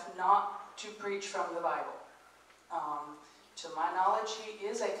known Jeff not to preach from the Bible. To my knowledge, he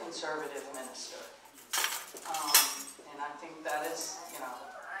is a conservative minister. And I think that is, you know,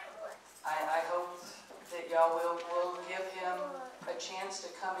 I hope that y'all will give him a chance to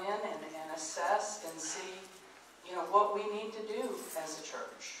come in and assess and see, you know, what we need to do as a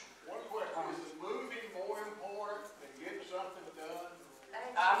church. One question, is moving more important than getting something done?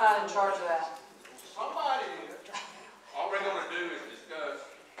 I'm not in charge of that. Somebody is. All we're gonna do is discuss,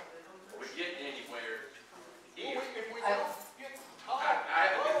 are we getting anywhere here? If we don't get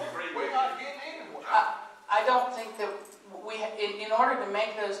I have to disagree with we're not getting anywhere. I don't think that in order to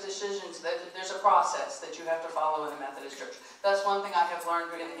make those decisions, there's a process that you have to follow in the Methodist Church. That's one thing I have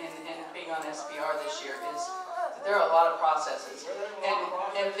learned in being on SPR this year is that there are a lot of processes. And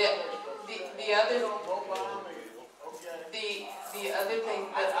the other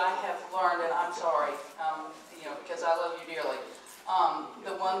thing that I have learned, and I'm sorry, you know, because I love you dearly,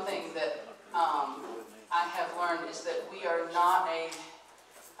 the one thing that I have learned is that we are not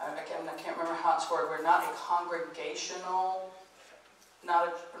I can't remember how it's worded. We're not a congregational,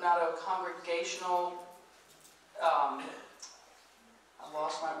 I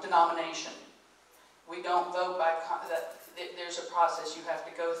lost my denomination. We don't vote by there's a process. You have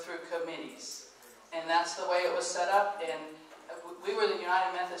to go through committees, and that's the way it was set up. And we were the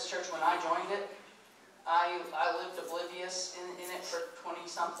United Methodist Church when I joined it. I lived oblivious in it for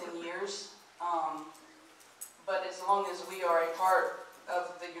 20-something years. But as long as we are a part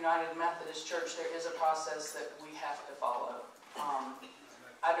of the United Methodist Church, there is a process that we have to follow.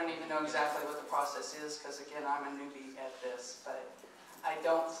 I don't even know exactly what the process is because, again, I'm a newbie at this. But I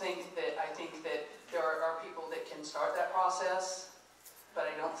think that there are people that can start that process, but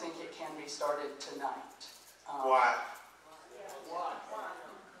I don't think it can be started tonight. Why?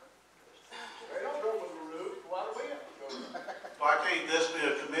 They don't go with the route. Why do we have to go with it? Why can't this be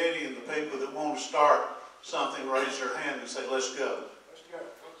a committee and the people that want to start something raise their hand and say, let's go? Let's go.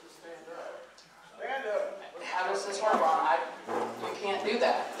 Let's just stand up. Stand up. How does this work, Ron? You can't do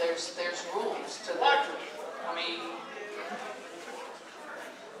that. There's rules to that. I mean,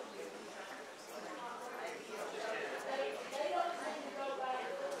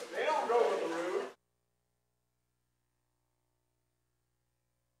 They don't go with the route.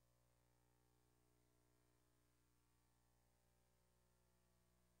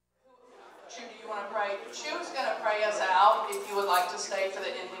 Chu, do you want to pray? Chu's going to pray us out if you would like to stay for the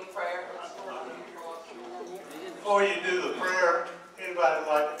ending prayer. Before you do the prayer, anybody would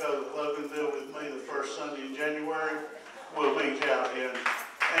like to go to Loganville with me the first Sunday in January? We'll meet out here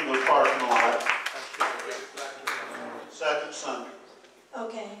in the parking lot. Second Sunday.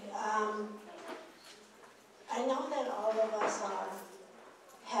 Okay, I know that all of us are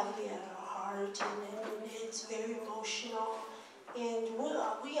heavy at our heart and it's very emotional. And And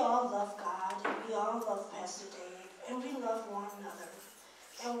we all love God, and we all love Pastor Dave, and we love one another.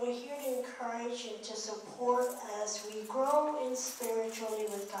 And we're here to encourage and to support as we grow in spiritually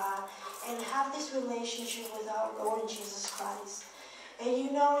with God and have this relationship with our Lord Jesus Christ. And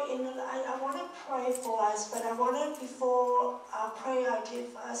you know, I want to pray for us, but I want to, before I pray, I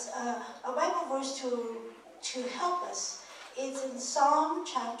give us a Bible verse to help us. It's in Psalm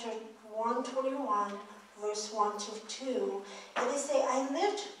chapter 121, verse 1 to 2. And they say, I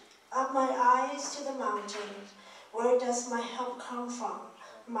lift up my eyes to the mountains. Where does my help come from?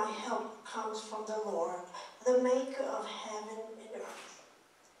 My help comes from the Lord, the maker of heaven and earth.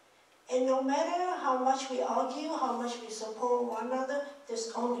 And no matter how much we argue, how much we support one another,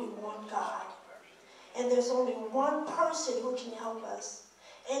 there's only one God. And there's only one person who can help us.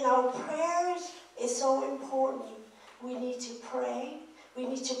 And our prayers is so important. We need to pray. We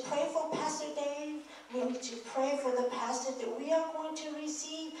need to pray for Pastor Dave. We need to pray for the pastor that we are going to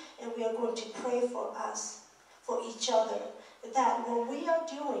receive. And we are going to pray for us, for each other. That what we are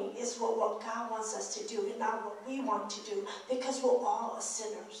doing is what God wants us to do and not what we want to do, because we're all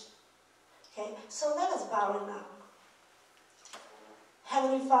sinners. Okay, so let us bow now.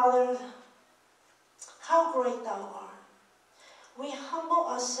 Heavenly Father, how great Thou art. We humble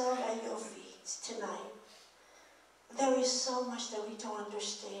ourselves at Your feet tonight. There is so much that we don't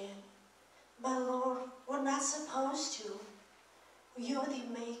understand. But Lord, we're not supposed to. You're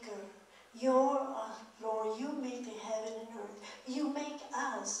the maker. You're, Lord, you make the heaven and earth. You make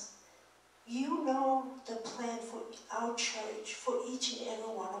us. You know the plan for our church, for each and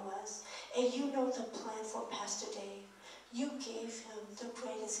every one of us. And you know the plan for Pastor Dave. You gave him the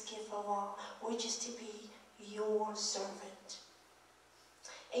greatest gift of all, which is to be your servant.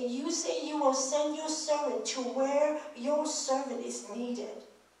 And you say you will send your servant to where your servant is needed.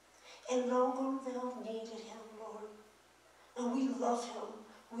 And Loganville needed him, Lord. And we love him.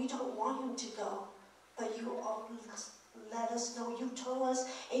 We don't want him to go. But you always let us know. You told us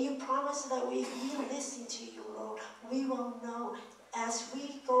and you promised that if we listen to you, Lord, we will know as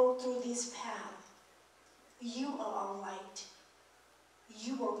we go through this path, you are our light.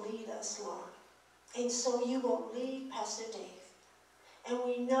 You will lead us, Lord. And so you will lead Pastor Dave. And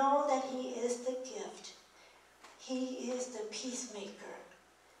we know that he is the gift. He is the peacemaker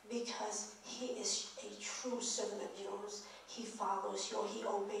because he is a true servant of yours. He follows you, he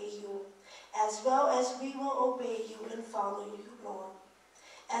obeys you, as well as we will obey you and follow you, Lord.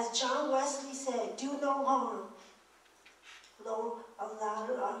 As John Wesley said, do no harm. Lord, a lot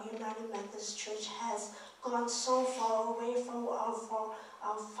of our United Methodist Church has gone so far away from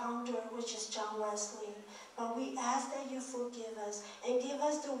our founder, which is John Wesley. But we ask that you forgive us and give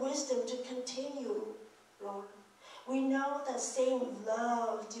us the wisdom to continue, Lord. We know that same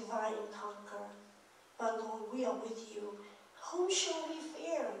love, divide and conquer. But Lord, we are with you. Whom shall we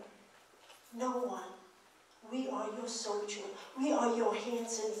fear? No one. We are your soldier. We are your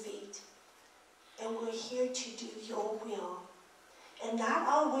hands and feet. And we're here to do your will. And not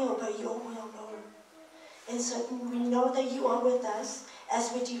our will, but your will, Lord. And so we know that you are with us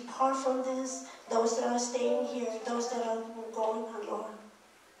as we depart from this, those that are staying here, those that are going on, Lord.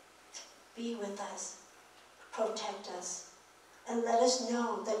 Be with us. Protect us. And let us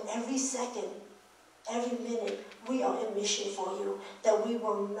know that every second, every minute, we are in mission for you, that we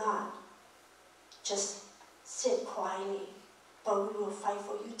will not just sit quietly, but we will fight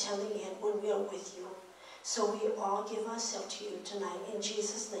for you till the end when we are with you. So we all give ourselves to you tonight. In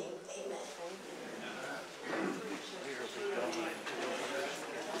Jesus' name, amen.